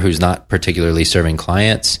photographer who's not particularly serving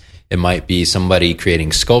clients. It might be somebody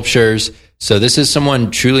creating sculptures. So this is someone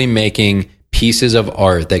truly making pieces of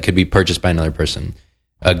art that could be purchased by another person.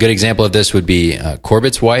 A good example of this would be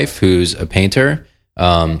Corbett's wife, who's a painter.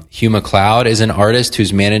 Hugh MacLeod is an artist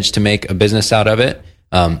who's managed to make a business out of it.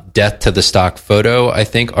 Death to the Stock Photo, I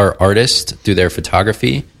think, are artists through their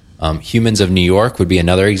photography. Humans of New York would be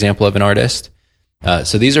another example of an artist.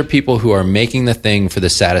 So these are people who are making the thing for the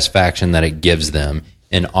satisfaction that it gives them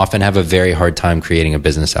and often have a very hard time creating a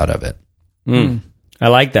business out of it. I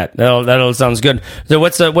like that. That all sounds good. So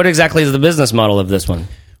what exactly is the business model of this one?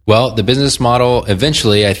 Well, the business model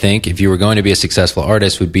eventually, I think, if you were going to be a successful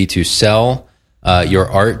artist, would be to sell your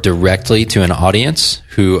art directly to an audience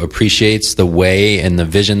who appreciates the way and the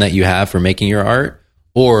vision that you have for making your art,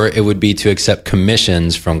 or it would be to accept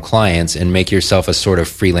commissions from clients and make yourself a sort of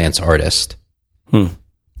freelance artist.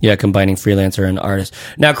 Yeah, combining freelancer and artist.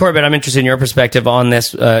 Now, Corbett, I'm interested in your perspective on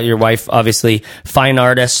this. Your wife, obviously, fine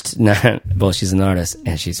artist. Well, she's an artist,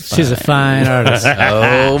 and she's a fine artist.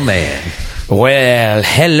 Oh, man. Well,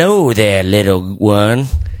 hello there, little one.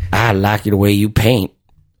 I like the way you paint.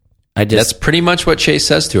 That's pretty much what Chase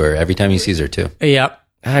says to her every time he sees her, too. Yep.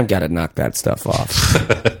 I've got to knock that stuff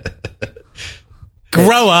off.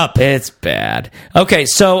 Grow up. It's bad. Okay,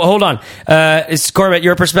 so hold on. Corbett,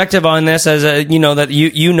 your perspective on this, as you know that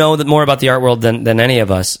you know that more about the art world than any of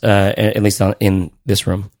us, at least in this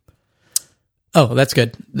room. Oh, that's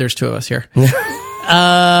good. There's 2 of us here.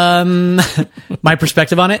 My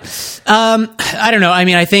perspective on it. I don't know. I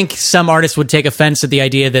mean, I think some artists would take offense at the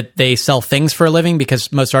idea that they sell things for a living,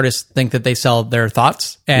 because most artists think that they sell their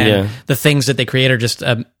thoughts, and the things that they create are just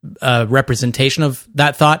a representation of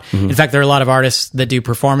that thought. In fact, there are a lot of artists that do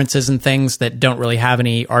performances and things that don't really have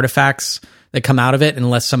any artifacts that come out of it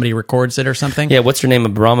unless somebody records it or something. Yeah, what's your name,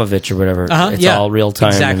 Abramovich or whatever? It's all real time.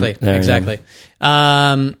 Exactly.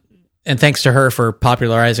 And thanks to her for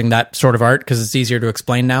popularizing that sort of art, because it's easier to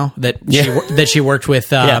explain now that she worked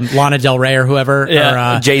with Lana Del Rey or whoever.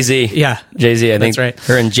 Yeah, or, Jay-Z. Yeah. Jay-Z, I think. That's right.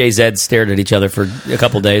 Her and Jay-Z stared at each other for a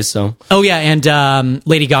couple days. So. Oh, yeah, and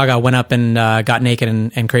Lady Gaga went up and got naked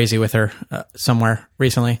and crazy with her somewhere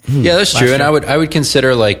recently. Yeah, that's true. And I would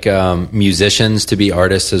consider like musicians to be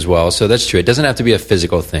artists as well. So that's true. It doesn't have to be a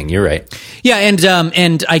physical thing. You're right. Yeah,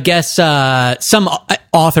 and I guess some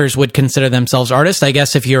authors would consider themselves artists. I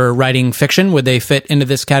guess if you're writing fiction, would they fit into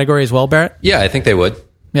this category as well, Barrett? Yeah, I think they would.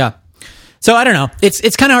 Yeah. So I don't know.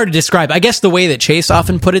 It's kind of hard to describe. I guess the way that Chase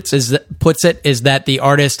often puts it is that the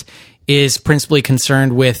artist is principally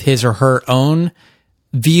concerned with his or her own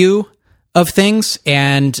view of things,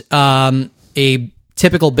 and a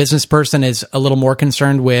typical business person is a little more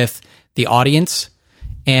concerned with the audience.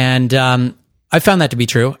 And I found that to be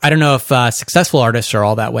true. I don't know if successful artists are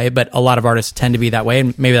all that way, but a lot of artists tend to be that way,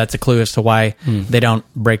 and maybe that's a clue as to why they don't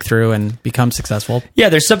break through and become successful. Yeah,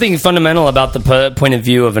 there's something fundamental about the point of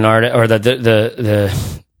view of an artist, or the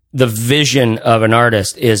vision of an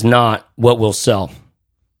artist is not what will sell.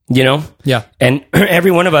 You know? Yeah. And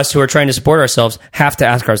every one of us who are trying to support ourselves have to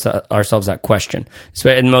ask ourselves that question. So,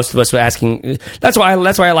 and most of us are asking. That's why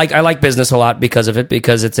I like business a lot because of it,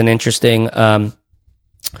 because it's an interesting.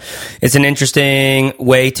 It's an interesting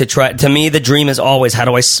way to try. To me, the dream is always, how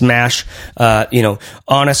do I smash,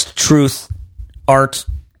 honest truth art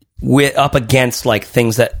up against like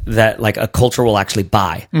things that like a culture will actually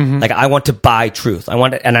buy. Mm-hmm. Like I want to buy truth. I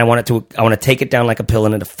want to take it down like a pill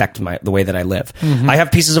and it affect the way that I live. Mm-hmm. I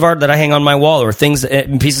have pieces of art that I hang on my wall, or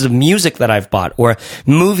pieces of music that I've bought, or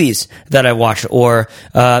movies that I watch, or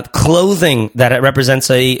clothing that represents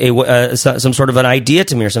some sort of an idea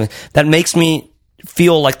to me or something that makes me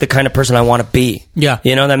feel like the kind of person I want to be. Yeah.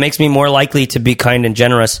 That makes me more likely to be kind and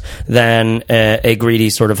generous than a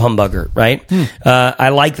greedy sort of humbugger, right?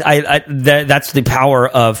 That's the power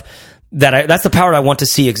of that. That's the power I want to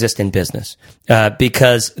see exist in business,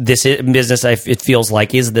 because business, it feels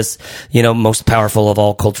like, is this, most powerful of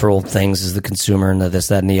all cultural things is the consumer, and the this,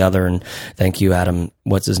 that, and the other. And thank you, Adam,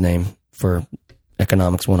 what's his name, for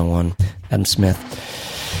Economics 101, Adam Smith.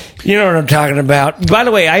 You know what I'm talking about. By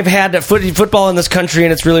the way, I've had football in this country,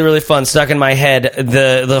 and it's really, really fun. Stuck in my head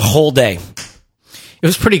the whole day. It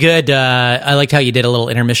was pretty good. I liked how you did a little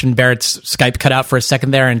intermission. Barrett's Skype cut out for a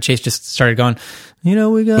second there, and Chase just started going,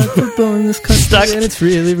 we got football in this country, and it's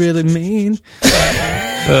really, really mean.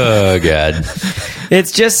 Oh, God.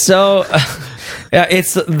 It's just so...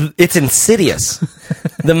 it's insidious.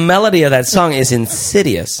 The melody of that song is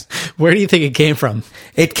insidious. Where do you think it came from?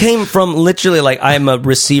 It came from literally like, I'm a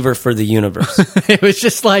receiver for the universe. It was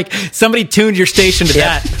just like somebody tuned your station to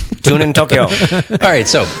that. Tune in Tokyo. All right,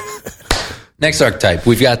 so next archetype.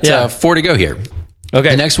 We've got 4 to go here. Okay.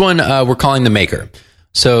 The next one we're calling the maker.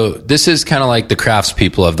 So this is kind of like the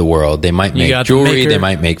craftspeople of the world. They might make jewelry. They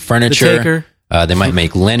might make furniture. They might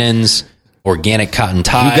make linens. Organic cotton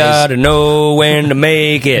ties. You gotta know when to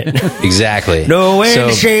make it. Exactly. Know when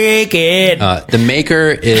to shake it. The maker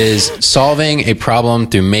is solving a problem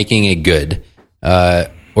through making a good,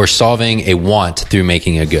 or solving a want through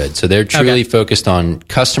making a good. So they're truly focused on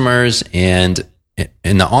customers, and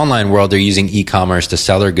in the online world, they're using e-commerce to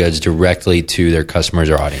sell their goods directly to their customers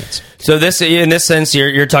or audience. So in this sense,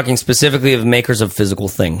 you're talking specifically of makers of physical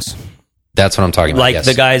things. That's what I'm talking about. Like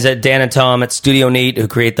the guys at Dan and Tom at Studio Neat who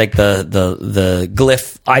create like the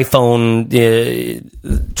Glyph iPhone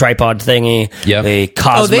tripod thingy. Yep. The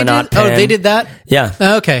Cosmonaut pen. Oh, they did that? Yeah.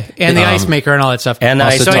 Okay. And the ice maker and all that stuff. And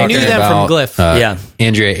so I knew them from Glyph.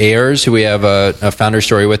 Andrea Ayers, who we have a founder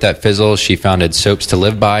story with at Fizzle. She founded Soaps to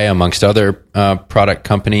Live By, amongst other product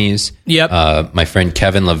companies. Yep. My friend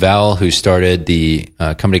Kevin Lavelle, who started the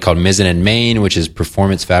company called Mizzen and Main, which is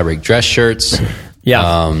performance fabric dress shirts.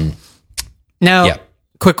 Yeah. Now,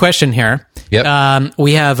 quick question here. Yep.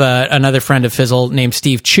 We have another friend of Fizzle named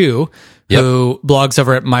Steve Chu, who blogs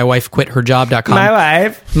over at mywifequitherjob.com.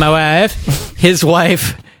 My wife. His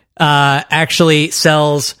wife actually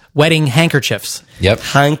sells wedding handkerchiefs. Yep.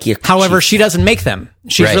 However, she doesn't make them.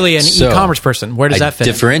 She's really an e-commerce person. Where does that fit?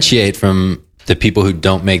 Differentiate from the people who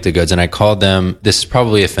don't make the goods, and I called them, this is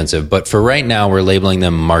probably offensive, but for right now, we're labeling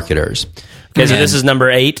them marketers. Okay, so this is number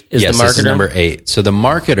 8, is Yes, the marketer? this is number 8. So the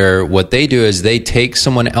marketer, what they do is they take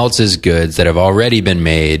someone else's goods that have already been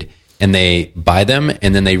made and they buy them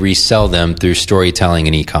and then they resell them through storytelling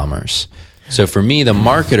and e-commerce. So for me, the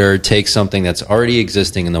marketer takes something that's already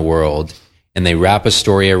existing in the world and they wrap a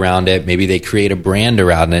story around it. Maybe they create a brand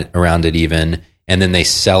around it even, and then they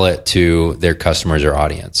sell it to their customers or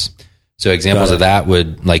audience. So examples of that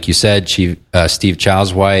would, like you said, Steve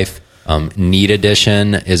Chow's wife. Need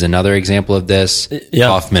Edition is another example of this. Yeah.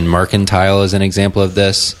 Hoffman Mercantile is an example of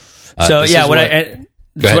this. So this yeah, is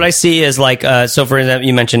what I see is like, so for example,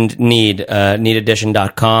 you mentioned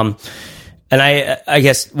neededition.com. And I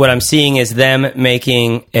guess what I'm seeing is them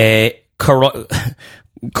making corralling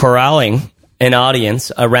an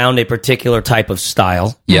audience around a particular type of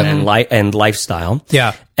style and lifestyle.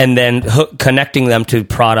 Yeah. And then connecting them to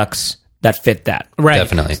products that fit that. Right.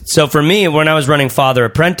 Definitely. So for me, when I was running Father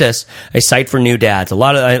Apprentice, a site for new dads, a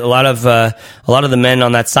lot of the men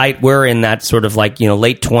on that site were in that sort of like,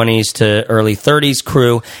 late 20s to early 30s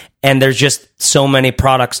crew. And there's just so many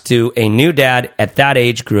products to a new dad at that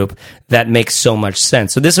age group that makes so much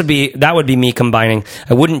sense. So that would be me combining.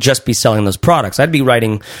 I wouldn't just be selling those products. I'd be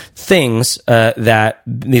writing things that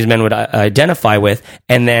these men would identify with,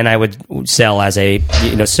 and then I would sell as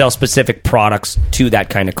sell specific products to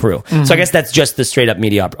that kind of crew. Mm-hmm. So I guess that's just the straight up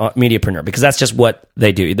mediapreneur, because that's just what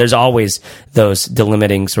they do. There's always those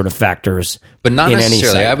delimiting sort of factors, but not in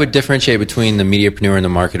necessarily. Any site. I would differentiate between the mediapreneur and the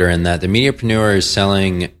marketer in that the mediapreneur is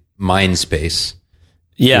selling mind space.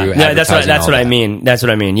 Yeah, that's what I mean. That's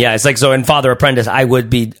what I mean. Yeah, it's like, so in Father Apprentice, I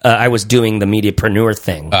was doing the mediapreneur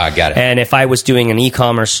thing. Got it. And if I was doing an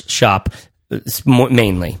e-commerce shop,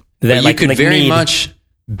 mainly, then you could very much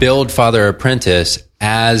build Father Apprentice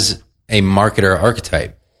as a marketer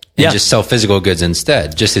archetype. And just sell physical goods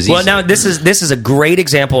instead, just as easy. Well, now this is a great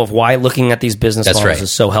example of why looking at these business models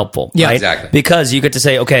is so helpful. Yeah, right? Exactly. Because you get to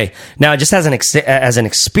say, okay, now just as an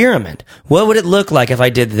experiment, what would it look like if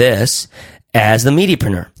I did this as the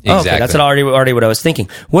mediapreneur? Exactly. Okay, that's already what I was thinking.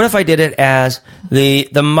 What if I did it as the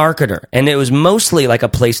marketer, and it was mostly like a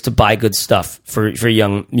place to buy good stuff for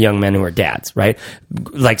young men who are dads, right?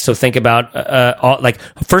 Like, so think about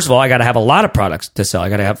first of all, I got to have a lot of products to sell. I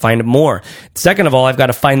got to find more. Second of all, I've got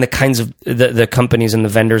to find the kinds of the companies and the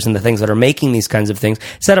vendors and the things that are making these kinds of things.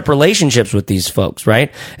 Set up relationships with these folks,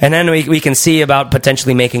 right? And then we can see about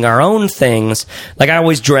potentially making our own things. Like, I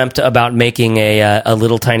always dreamt about making a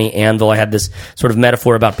little tiny anvil. I had this sort of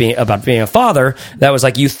metaphor about being a father that was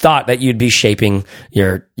like, you thought that you'd be shaping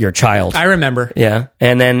your child. I remember. Yeah.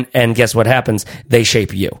 And guess what happens? They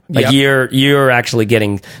shape you. Like, you're actually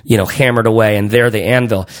getting, hammered away, and they're the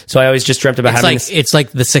anvil. So I always just dreamt about having it's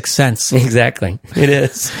like The Sixth Sense. Exactly. It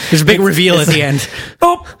is. There's a big reveal at the end.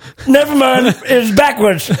 Oh, never mind. It's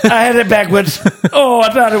backwards. I had it backwards. Oh,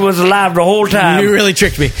 I thought it was alive the whole time. You really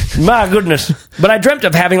tricked me. My goodness. But I dreamt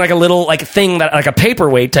of having like a little thing that, like a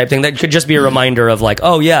paperweight type thing that could just be a reminder of like,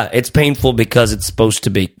 oh yeah, it's painful because it's supposed to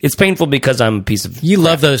be. It's painful because I'm a piece of. You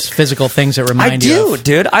love those physical things that remind you. I do,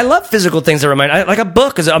 dude. I love physical things that remind. Like a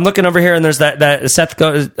book. I'm looking over here, and there's that Seth.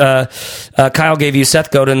 Kyle gave you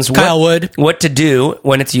Seth Godin's What to Do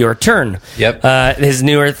When It's Your Turn. Yep. His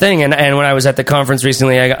newer thing, and when I was at the conference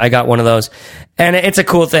recently, I got one of those, and it's a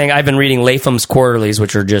cool thing. I've been reading Latham's Quarterlies,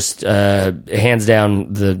 which are just hands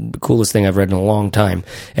down the coolest thing I've read in a long time.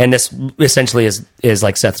 And this essentially is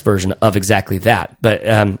like Seth's version of exactly that.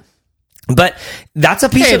 But that's a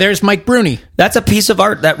piece. Hey, there's Mike Bruni. That's a piece of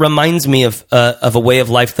art that reminds me of a way of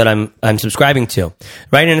life that I'm subscribing to,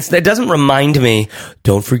 right? And it doesn't remind me,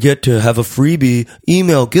 don't forget to have a freebie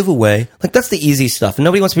email giveaway. Like, that's the easy stuff. And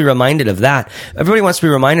nobody wants to be reminded of that. Everybody wants to be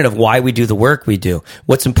reminded of why we do the work we do.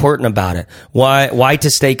 What's important about it? Why to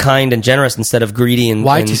stay kind and generous instead of greedy and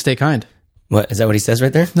Why to stay kind? What is that? What he says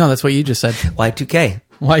right there? No, that's what you just said. Y2K.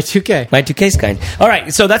 Y2K. Y2K's kind. All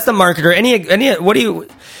right, so that's the marketer.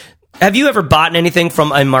 Have you ever bought anything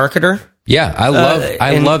from a marketer? Yeah,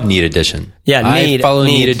 I love Need Edition. Yeah, I follow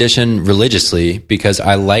Need Edition religiously because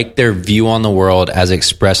I like their view on the world as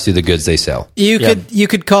expressed through the goods they sell. You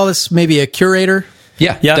could call this maybe a curator.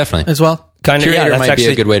 Yeah, definitely as well. Kind of. Curator might be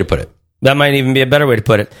a good way to put it. That might even be a better way to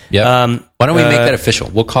put it. Yeah. Why don't we make that official?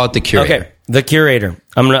 We'll call it the curator. Okay, the curator.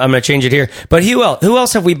 I'm gonna change it here. But who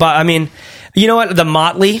else have we bought? I mean, you know what? The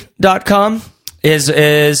Motley.com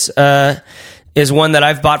is one that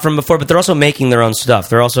I've bought from before, but they're also making their own stuff.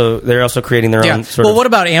 They're also creating their own sort of. Well, what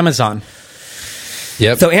about Amazon?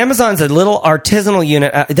 Yep. So Amazon's a little artisanal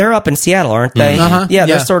unit. They're up in Seattle, aren't they? Uh-huh. Yeah,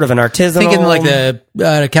 they're sort of an artisanal. Thinking like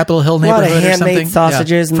the Capitol Hill neighborhood a lot of or something. handmade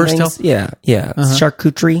sausages and First things. Hill. Yeah.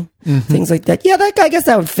 Charcuterie, things like that. Yeah, I guess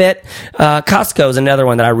that would fit. Costco is another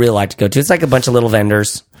one that I really like to go to. It's like a bunch of little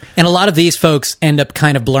vendors. And a lot of these folks end up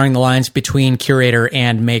kind of blurring the lines between curator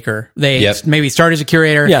and maker. They maybe start as a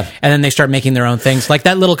curator, and then they start making their own things. Like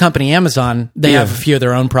that little company, Amazon, they have a few of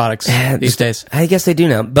their own products these days. I guess they do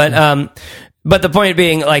now. But the point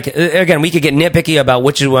being, like, again, we could get nitpicky about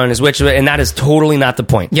which one is which, and that is totally not the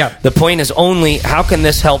point. Yeah. The point is only, how can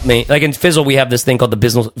this help me? Like in Fizzle, we have this thing called the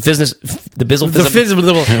Fizzle sketch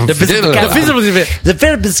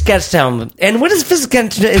template. And what does Fizzle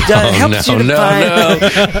sketch helps you to find?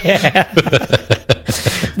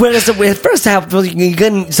 Whereas it first helps, you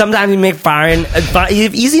can sometimes you make foreign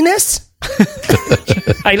easiness.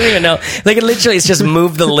 I don't even know. Like it literally, it's just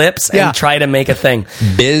move the lips and try to make a thing.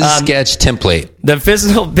 Biz sketch template. The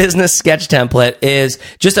Fizzle business sketch template is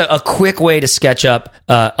just a quick way to sketch up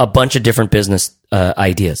a bunch of different business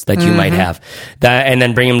ideas that you might have, and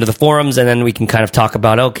then bring them to the forums, and then we can kind of talk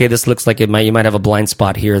about, okay, this looks like you might have a blind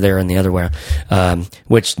spot here, there, and the other way,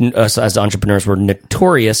 which us as entrepreneurs we're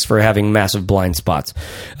notorious for having massive blind spots.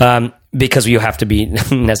 Because you have to be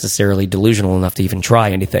necessarily delusional enough to even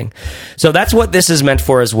try anything. So that's what this is meant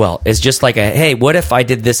for as well. It's just like hey, what if I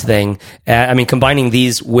did this thing? Combining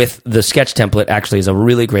these with the sketch template actually is a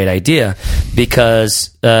really great idea,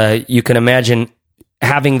 because you can imagine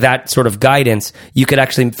having that sort of guidance, you could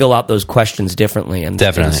actually fill out those questions differently in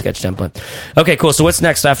the sketch template. Okay, cool. So what's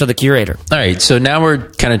next after the curator? All right. So now we're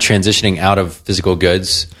kind of transitioning out of physical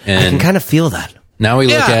goods. And I can kind of feel that. Now we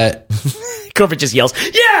look at... Corbett just yells,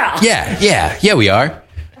 Yeah, we are.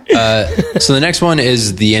 So the next one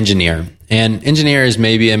is the engineer. And engineer is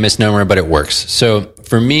maybe a misnomer, but it works. So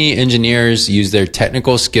for me, engineers use their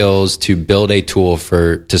technical skills to build a tool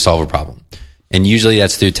to solve a problem. And usually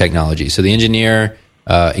that's through technology. So the engineer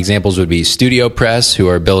examples would be Studio Press, who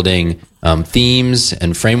are building themes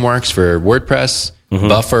and frameworks for WordPress,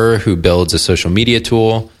 Buffer, who builds a social media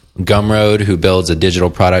tool, Gumroad, who builds a digital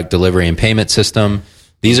product delivery and payment system.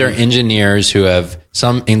 These are engineers who have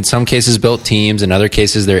in some cases built teams, in other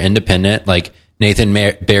cases they're independent. Like Nathan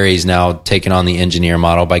Barry's now taken on the engineer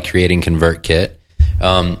model by creating ConvertKit.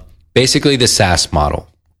 Basically the SaaS model,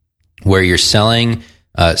 where you're selling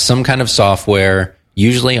some kind of software,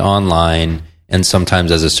 usually online and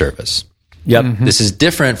sometimes as a service. Yep. This is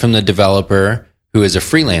different from the developer who is a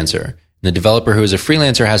freelancer. The developer who is a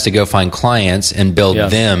freelancer has to go find clients and build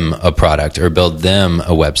them a product or build them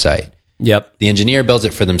a website. Yep. The engineer builds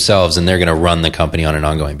it for themselves, and they're going to run the company on an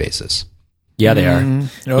ongoing basis. Yeah, they are.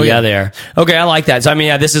 They are. Okay, I like that. So,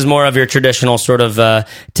 this is more of your traditional sort of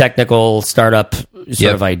technical startup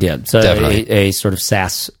sort of idea. So, a sort of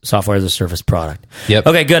SaaS, software as a service product. Yep.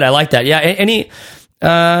 Okay, good. I like that. Yeah.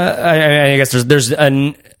 I guess there's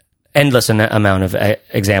an endless amount of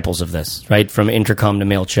examples of this, right? From Intercom to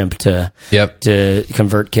MailChimp to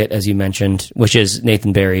ConvertKit, as you mentioned, which is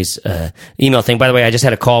Nathan Barry's email thing. By the way, I just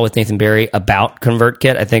had a call with Nathan Barry about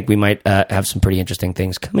ConvertKit. I think we might have some pretty interesting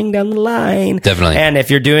things coming down the line. Definitely. And if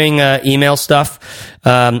you're doing email stuff,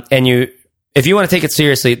 if you want to take it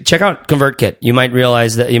seriously, check out ConvertKit. You might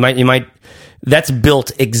realize that you might that's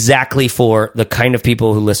built exactly for the kind of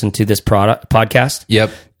people who listen to this podcast.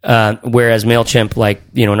 Yep. Whereas MailChimp,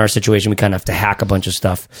 in our situation, we kind of have to hack a bunch of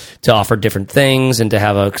stuff to offer different things and to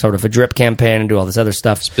have a sort of a drip campaign and do all this other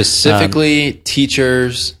stuff. Specifically,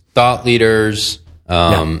 teachers, thought leaders,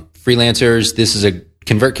 freelancers.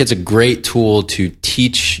 ConvertKit's a great tool to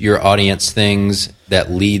teach your audience things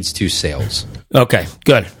that leads to sales. Okay,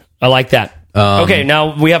 good. I like that. Okay,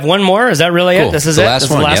 now we have one more. Is that really it? This is it? This is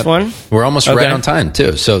the last one? We're almost right on time,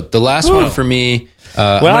 too. So the last one for me...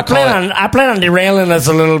 I plan on derailing this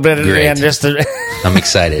a little bit at the end. I'm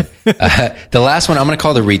excited. The last one I'm going to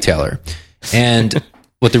call the retailer. And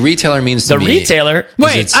what the retailer means to me... The retailer?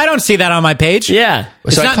 Wait, I don't see that on my page. Yeah.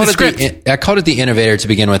 So I called it the innovator to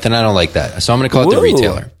begin with, and I don't like that. So I'm going to call it the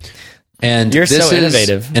retailer. And You're this so is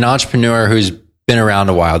innovative. An entrepreneur who's been around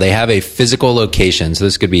a while. They have a physical location. So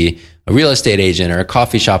this could be a real estate agent or a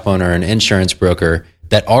coffee shop owner, or an insurance broker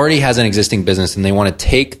that already has an existing business, and they want to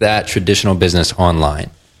take that traditional business online.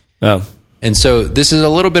 Oh. And so this is a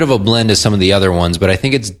little bit of a blend of some of the other ones, but I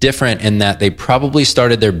think it's different in that they probably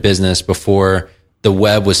started their business before the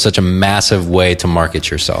web was such a massive way to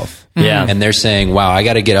market yourself. Yeah. And they're saying, wow, I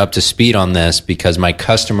got to get up to speed on this because my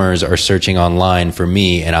customers are searching online for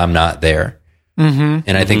me and I'm not there.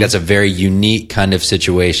 And I think that's a very unique kind of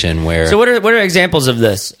situation where... So what are examples of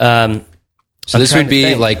this? So this would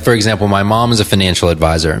be like, for example, my mom is a financial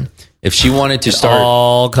advisor. If she wanted to start...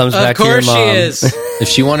 all comes back to your mom. Of course she is. If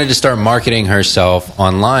she wanted to start marketing herself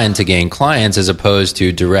online to gain clients as opposed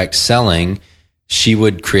to direct selling, she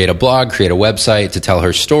would create a blog, create a website to tell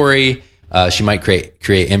her story. She might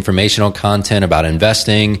create informational content about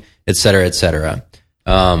investing, et cetera, et cetera.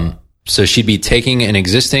 So she'd be taking an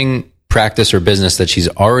existing practice or business that she's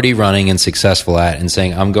already running and successful at and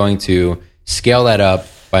saying, I'm going to scale that up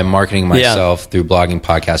by marketing myself through blogging,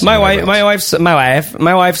 podcasting.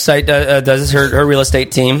 My wife's site does this. Her real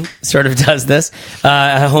estate team sort of does this.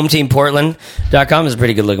 HomeTeamPortland.com is a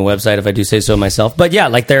pretty good looking website, if I do say so myself. But yeah,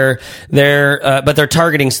 like they're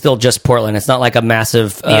targeting still just Portland. It's not like a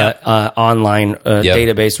massive online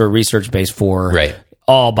database or research base for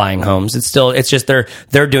all buying homes. It's just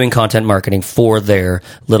they're doing content marketing for their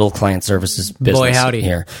little client services business. Boy, howdy.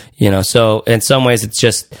 Here, so in some ways it's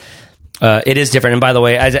just. It is different. And by the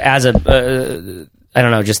way, as a I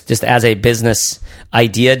don't know, just as a business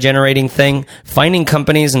idea generating thing, finding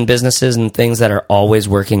companies and businesses and things that are always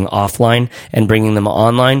working offline and bringing them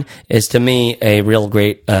online is to me a real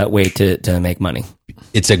great way to make money.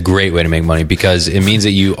 It's a great way to make money because it means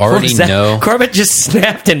that you already know. Corbett just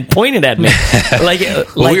snapped and pointed at me, like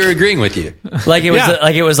we were agreeing with you. Like it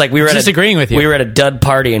was like we were disagreeing with you. We were at a dud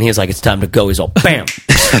party and he was like, "It's time to go." He's all, "Bam,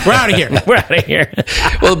 we're out of here. We're out of here."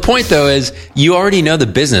 Well, the point though is you already know the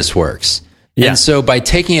business works. Yeah. And so by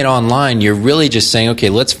taking it online, you're really just saying, okay,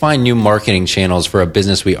 let's find new marketing channels for a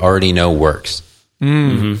business we already know works.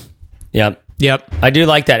 Mm-hmm. Yep. I do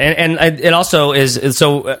like that. And it also is,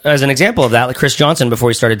 so as an example of that, like Chris Johnson, before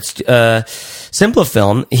he started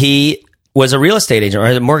Simplifilm, he was a real estate agent or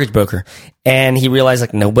a mortgage broker. And he realized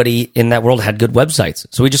like nobody in that world had good websites.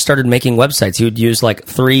 So he just started making websites. He would use like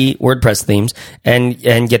 3 WordPress themes and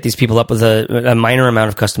get these people up with a minor amount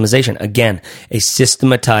of customization. Again, a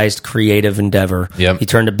systematized creative endeavor. Yep. He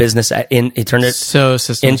turned a business he turned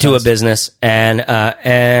it into a business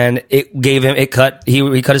and it gave him, he cut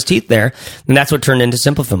his teeth there. And that's what turned into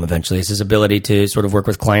Simplifilm eventually. It's his ability to sort of work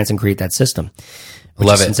with clients and create that system.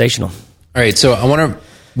 Love it. Sensational. All right. So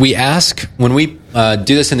we ask, when we do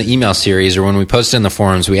this in the email series or when we post it in the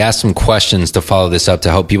forums, we ask some questions to follow this up to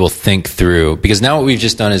help people think through. Because now what we've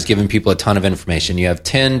just done is given people a ton of information. You have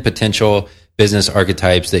 10 potential business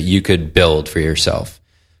archetypes that you could build for yourself.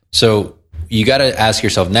 So you got to ask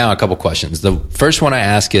yourself now a couple questions. The first one I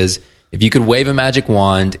ask is, if you could wave a magic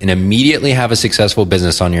wand and immediately have a successful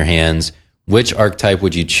business on your hands, which archetype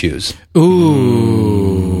would you choose?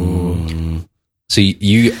 Ooh. So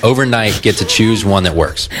you overnight get to choose one that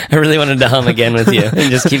works. I really wanted to hum again with you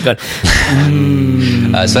and just keep going.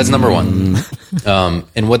 So that's number 1.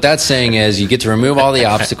 And what that's saying is you get to remove all the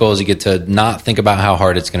obstacles. You get to not think about how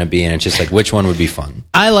hard it's going to be. And it's just like, which one would be fun?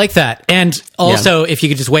 I like that. And also, if you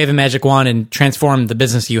could just wave a magic wand and transform the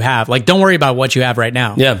business you have, like, don't worry about what you have right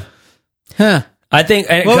now. Yeah. Huh. I think.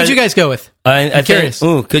 What would you guys go with? I'm curious.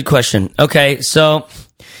 Ooh, good question. Okay. So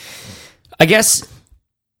I guess,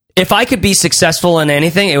 if I could be successful in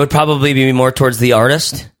anything, it would probably be more towards the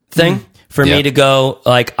artist thing for me to go,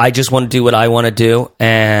 like, I just want to do what I want to do.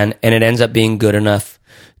 And it ends up being good enough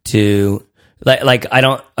to like, I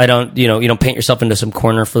don't, you don't paint yourself into some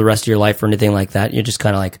corner for the rest of your life or anything like that. You're just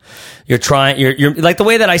kind of like, you're like the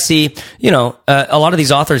way that I see, a lot of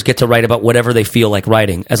these authors get to write about whatever they feel like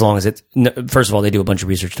writing, as long as it's, first of all, they do a bunch of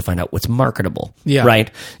research to find out what's marketable. Yeah.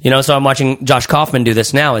 Right. So I'm watching Josh Kaufman do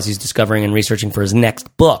this now as he's discovering and researching for his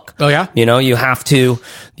next book. Oh yeah. You have to,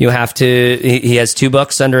 he has 2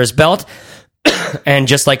 books under his belt. And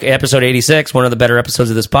just like episode 86, one of the better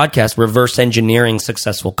episodes of this podcast, reverse engineering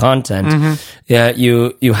successful content. Mm-hmm.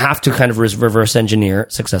 You have to kind of reverse engineer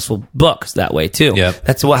successful books that way too. Yep.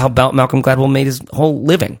 That's how Malcolm Gladwell made his whole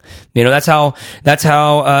living. That's how.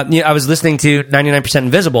 I was listening to 99%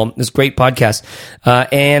 Invisible, this great podcast,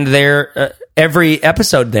 and every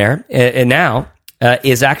episode there and now.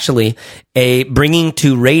 Is actually a bringing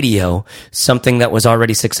to radio something that was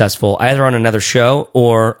already successful, either on another show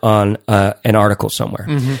or on an article somewhere.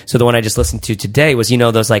 Mm-hmm. So the one I just listened to today was,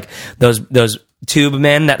 those tube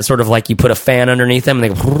men that sort of like you put a fan underneath them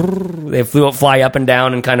and they fly up and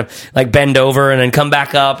down and kind of like bend over and then come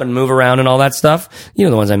back up and move around and all that stuff. You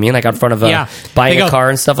know the ones I mean, like out front of buying a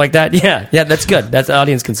car and stuff like that. Yeah, that's good. The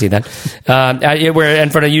audience can see that. We're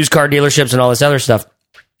in front of used car dealerships and all this other stuff.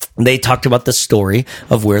 They talked about the story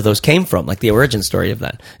of where those came from, like the origin story of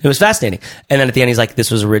that. It was fascinating. And then at the end, he's like,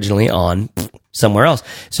 this was originally on somewhere else.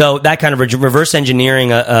 So that kind of reverse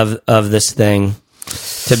engineering of this thing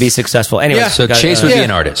to be successful. Anyway, so Chase would be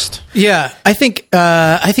an artist. Yeah, I think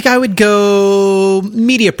I would go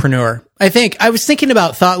mediapreneur. I was thinking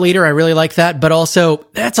about thought leader. I really like that, but also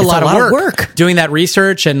that's a lot of work doing that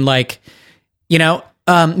research and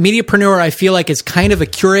mediapreneur, I feel like, is kind of a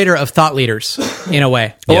curator of thought leaders in a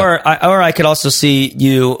way. Or I could also see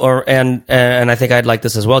you, and I think I'd like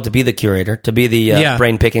this as well, to be the curator, to be the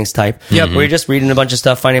brain pickings type. Yep. Where you're just reading a bunch of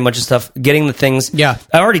stuff, finding a bunch of stuff, getting the things. Yeah.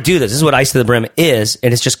 I already do this. This is what Ice to the Brim is,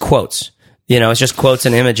 and it's just quotes. It's just quotes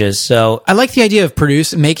and images. So I like the idea of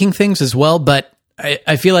making things as well, but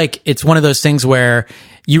I feel like it's one of those things where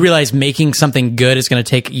you realize making something good is going to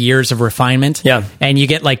take years of refinement. Yeah. And you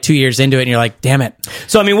get like 2 years into it and you're like, damn it.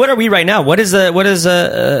 So, I mean, what are we right now? I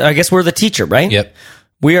guess we're the teacher, right? Yep.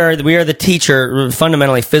 We are the teacher.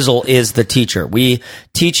 Fundamentally, Fizzle is the teacher. We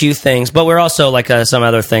teach you things, but we're also like some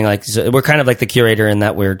other thing. Like we're kind of like the curator in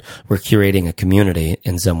that we're curating a community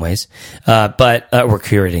in some ways. But we're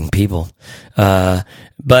curating people. Yeah,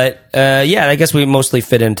 I guess we mostly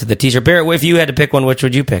fit into the teacher. Barrett, if you had to pick one, which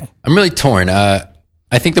would you pick? I'm really torn.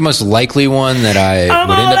 I think the most likely one that I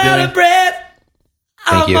would end up doing.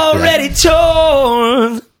 Thank you. I'm already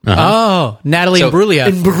torn. Oh, Natalie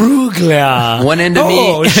Imbruglia. One end of me.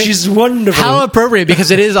 Oh, she's wonderful. How appropriate, because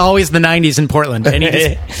it is always the 90s in Portland. And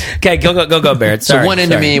Okay, go, Barrett. Sorry, so one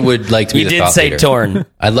end of me would like to be you the did thought say leader. torn.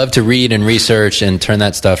 I'd love to read and research and turn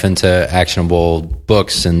that stuff into actionable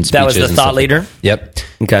books and speeches. That was the and thought stuff. leader? Yep.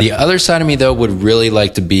 Okay. The other side of me, though, would really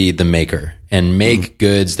like to be the maker and make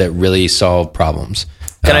goods that really solve problems.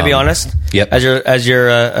 Can I be honest? Yep. As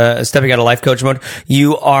you're stepping out of life coach mode,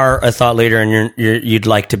 you are a thought leader, and you'd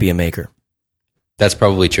like to be a maker. That's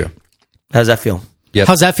probably true. How does that feel? Yep.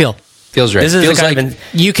 How's that feel? Feels right. This is Feels the kind like of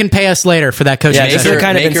You can pay us later for that coaching Yeah, this is session. the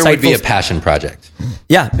kind of maker would be insightful- a passion project.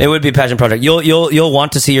 Yeah, it would be a passion project. You'll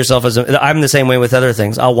want to see yourself as I'm the same way with other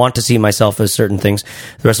things. I'll want to see myself as certain things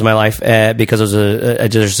the rest of my life because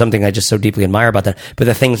there's something I just so deeply admire about that. But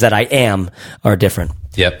the things that I am are different.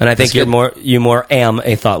 Yep. And I think That's you more am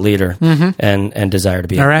a thought leader and desire to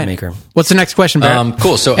be All a right. maker. What's the next question, Barrett?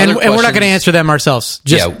 Cool. So and other we're not going to questions- answer them ourselves.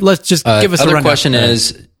 Let's just give us a other rundown. question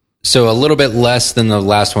is, so a little bit less than the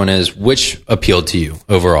last one is, which appealed to you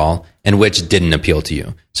overall and which didn't appeal to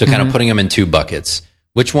you? So kind of putting them in two buckets.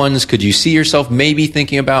 Which ones could you see yourself maybe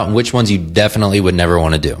thinking about, and which ones you definitely would never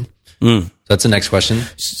want to do? So that's the next question.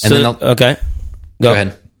 Okay. Go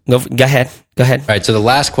ahead. Go ahead. All right. So the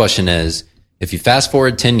last question is, if you fast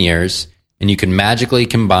forward 10 years and you can magically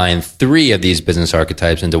combine 3 of these business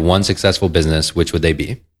archetypes into one successful business, which would they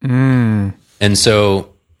be? And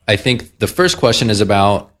so I think the first question is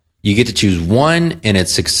about, you get to choose one and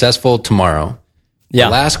it's successful tomorrow. Yeah.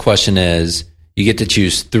 The last question is, you get to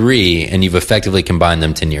choose 3 and you've effectively combined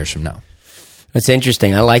them 10 years from now. That's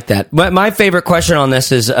interesting. I like that. But my favorite question on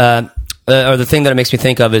this is, or the thing that it makes me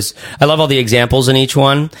think of is, I love all the examples in each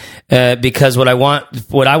one, because what I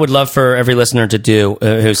would love for every listener to do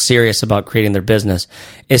who's serious about creating their business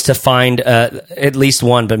is to find at least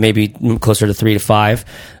one, but maybe closer to 3 to 5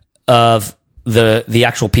 of the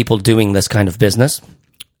actual people doing this kind of business,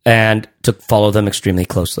 and to follow them extremely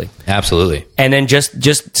closely. Absolutely. And then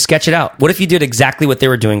just sketch it out. What if you did exactly what they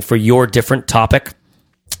were doing for your different topic,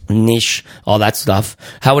 niche, all that stuff?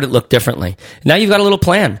 How would it look differently? Now you've got a little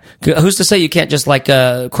plan. Who's to say you can't just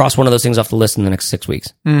cross one of those things off the list in the next 6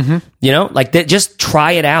 weeks? Mm-hmm. Just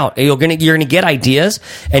try it out. You're gonna get ideas,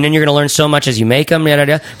 and then you're gonna learn so much as you make them.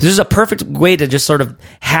 This is a perfect way to just sort of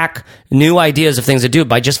hack new ideas of things to do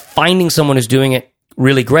by just finding someone who's doing it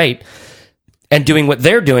really great and doing what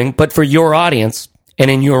they're doing, but for your audience and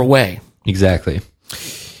in your way. Exactly.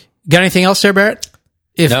 Got anything else there, Barrett?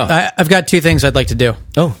 No. I've got 2 things I'd like to do.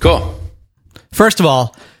 Oh, Cool. First of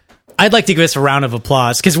all, I'd like to give us a round of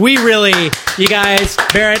applause, because we really, you guys,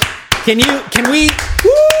 Barrett, can we,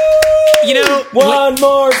 one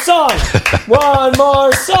more song. One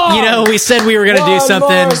more song. we said we were going to do something.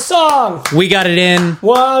 One more song. We got it in.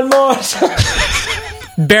 One more song.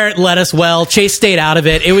 Barrett led us well. Chase stayed out of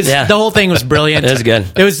it. It was the whole thing was brilliant. It was good.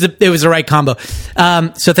 It was the right combo.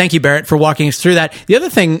 So thank you, Barrett, for walking us through that. The other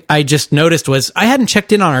thing I just noticed was I hadn't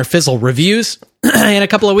checked in on our Fizzle reviews in a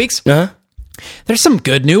couple of weeks. Uh-huh. There's some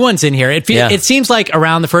good new ones in here. It seems like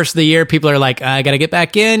around the first of the year, people are like, I got to get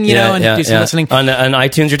back in, and do some listening. On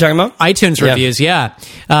iTunes you're talking about? iTunes reviews, yeah.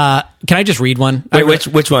 Can I just read one? Wait,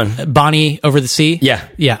 which one? Bonnie Over the Sea? Yeah.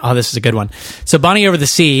 Yeah. Oh, this is a good one. So Bonnie Over the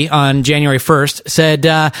Sea on January 1st said,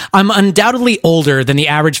 I'm undoubtedly older than the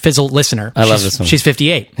average Fizzle listener. I love this one. She's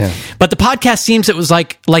 58. Yeah. But the podcast seems it was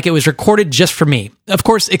like it was recorded just for me. Of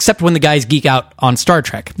course, except when the guys geek out on Star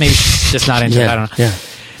Trek. Maybe she's just not into it. I don't know. Yeah.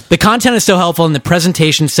 The content is so helpful and the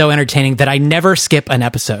presentation so entertaining that I never skip an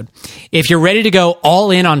episode. If you're ready to go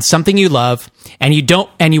all in on something you love and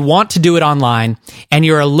you want to do it online and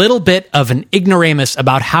you're a little bit of an ignoramus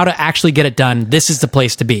about how to actually get it done, this is the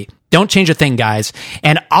place to be. Don't change a thing, guys.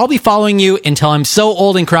 And I'll be following you until I'm so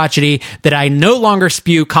old and crotchety that I no longer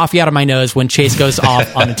spew coffee out of my nose when Chase goes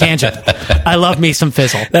off on a tangent. I love me some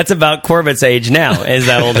Fizzle. That's about Corbett's age now, is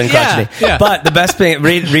that old and crotchety. Yeah. But the best thing,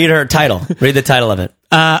 read her title. Read the title of it.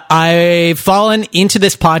 I've fallen into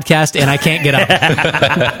this podcast and I can't get up.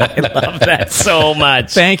 I love that so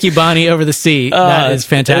much. Thank you, Bonnie, over the sea. That is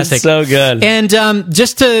fantastic. It's so good. And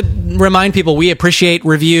just to remind people, we appreciate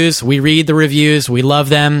reviews. We read the reviews. We love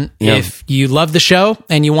them. Yeah. If you love the show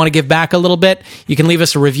and you want to give back a little bit, you can leave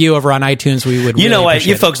us a review over on iTunes. We would. You know why?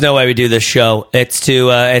 You it. folks know why we do this show. It's to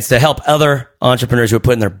help other entrepreneurs who are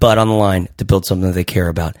putting their butt on the line to build something that they care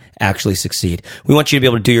about actually succeed. We want you to be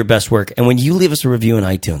able to do your best work. And when you leave us a review on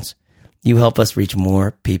iTunes, you help us reach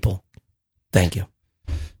more people. Thank you.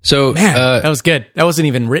 So Man, that was good. That wasn't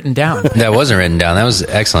even written down. That wasn't written down. That was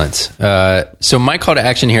excellent. So my call to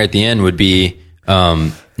action here at the end would be,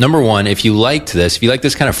 number one, if you like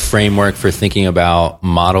this kind of framework for thinking about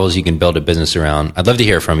models you can build a business around, I'd love to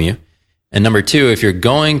hear from you. And number two, if you're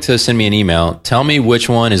going to send me an email, tell me which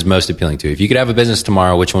one is most appealing to you. If you could have a business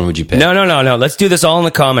tomorrow, which one would you pick? No. Let's do this all in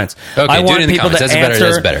the comments. Okay, I do want it in the people comments. to That's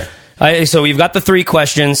answer. better. So we've got the 3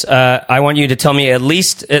 questions. I want you to tell me at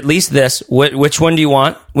least this. Which one do you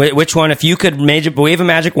want? Which one? If you could wave a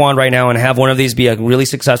magic wand right now and have one of these be a really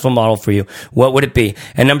successful model for you, what would it be?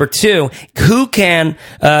 And number 2, who can?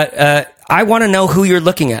 I want to know who you're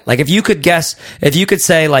looking at. Like, if you could guess, if you could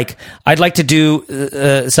say, like, I'd like to do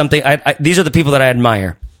something. These are the people that I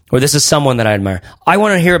admire. Or this is someone that I admire. I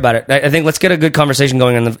want to hear about it. I think let's get a good conversation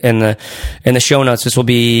going in the show notes. This will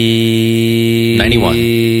be 91.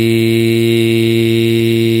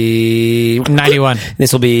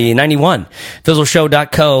 This will be 91.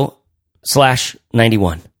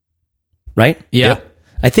 Fizzleshow.co/91. Right? Yeah. Yep.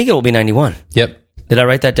 I think it will be 91. Yep. Did I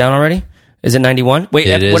write that down already? Is it 91? Wait,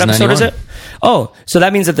 It is what episode 91. is it? Oh, so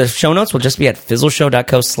that means that the show notes will just be at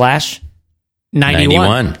fizzleshow.co/91.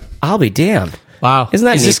 91. I'll be damned. Wow. Isn't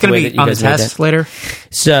that Is neat this going the way to that be you on the guys made test that? later?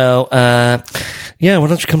 So, yeah, why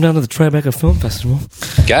don't you come down to the Tribeca Film Festival?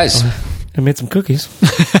 Guys, I made some cookies.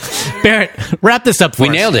 Barrett, wrap this up for we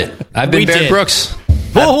us. nailed it. I've been We Barrett did. Brooks.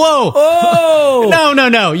 Whoa. Oh!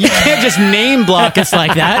 No. You can't just name block us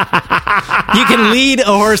like that. You can lead a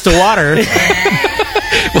horse to water.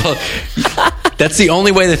 Well, that's the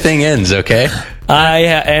only way the thing ends, okay?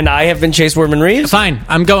 I have been Chase Wordman Reeves. Fine.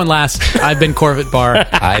 I'm going last. I've been Corvette Barr.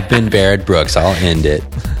 I've been Barrett Brooks. I'll end it.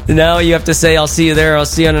 Now you have to say, I'll see you there, I'll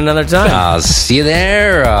see you on another time. I'll see you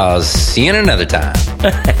there. I'll see you another time.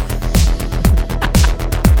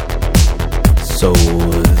 So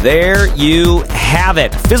there you have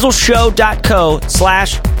it.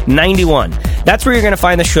 Fizzleshow.co/91. That's where you're going to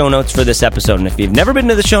find the show notes for this episode. And if you've never been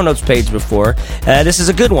to the show notes page before, this is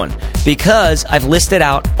a good one because I've listed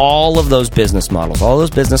out all of those business models, all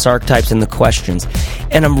those business archetypes and the questions.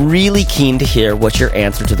 And I'm really keen to hear what your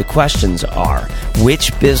answer to the questions are.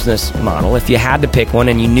 Which business model, if you had to pick one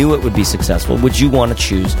and you knew it would be successful, would you want to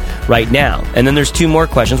choose right now? And then there's 2 more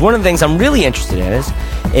questions. One of the things I'm really interested in is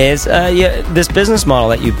this business model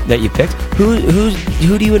that you picked. Who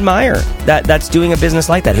do you admire that's doing a business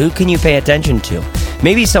like that? Who can you pay attention to?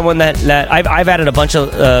 Maybe someone that I've added a bunch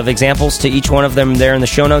of examples to each one of them there in the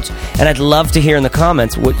show notes, and I'd love to hear in the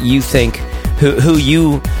comments what you think, who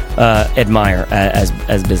you admire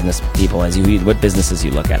as business people, what businesses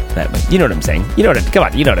you look at that way. You know what I'm saying? You know what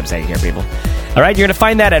I'm saying here, people. All right, you're going to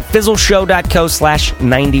find that at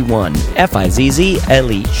fizzleshow.co/91.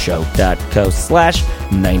 FIZZLE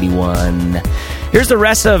show.co/91. Here's the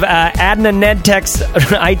rest of Adna Nedtek's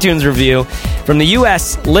iTunes review. From the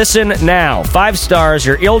U.S., listen now. 5 stars.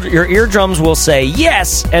 Your eardrums will say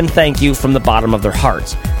yes and thank you from the bottom of their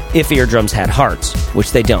hearts. If eardrums had hearts,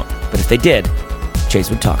 which they don't. But if they did, Chase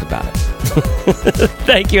would talk about it.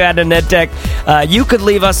 Thank you, Adna Nedtek. You could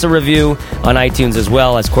leave us a review on iTunes as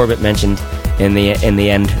well, as Corbett mentioned in the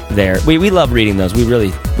end there. We love reading those. We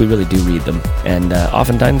really do read them. And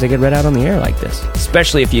oftentimes they get read out on the air like this,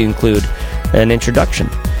 especially if you include an introduction,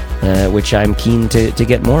 which I'm keen to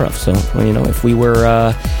get more of. So,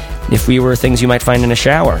 if we were things you might find in a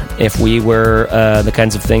shower, if we were the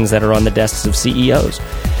kinds of things that are on the desks of CEOs,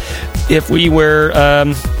 if we were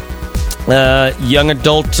young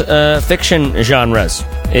adult fiction genres,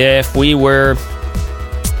 if we were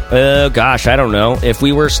I don't know, if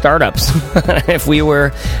we were startups, if we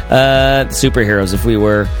were superheroes, if we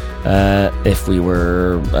were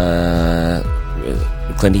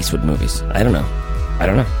Clint Eastwood movies. I don't know.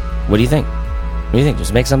 What do you think?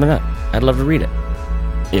 Just make something up. I'd love to read it.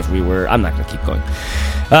 If we were, I'm not going to keep going.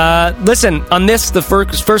 Listen, on this, the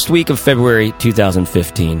first week of February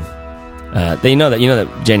 2015, you know that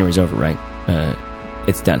January's over, right?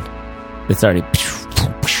 It's done. It's already.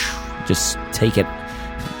 Just take it.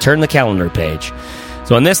 Turn the calendar page.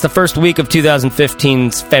 So on this, the first week of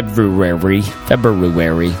 2015's February,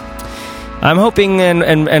 I'm hoping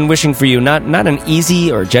and wishing for you not an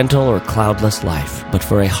easy or gentle or cloudless life, but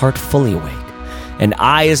for a heart fully awake and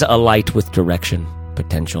eyes alight with direction,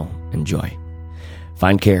 potential, and joy.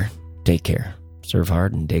 Find care, take care, serve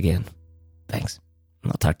hard, and dig in. Thanks.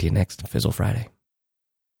 I'll talk to you next Fizzle Friday.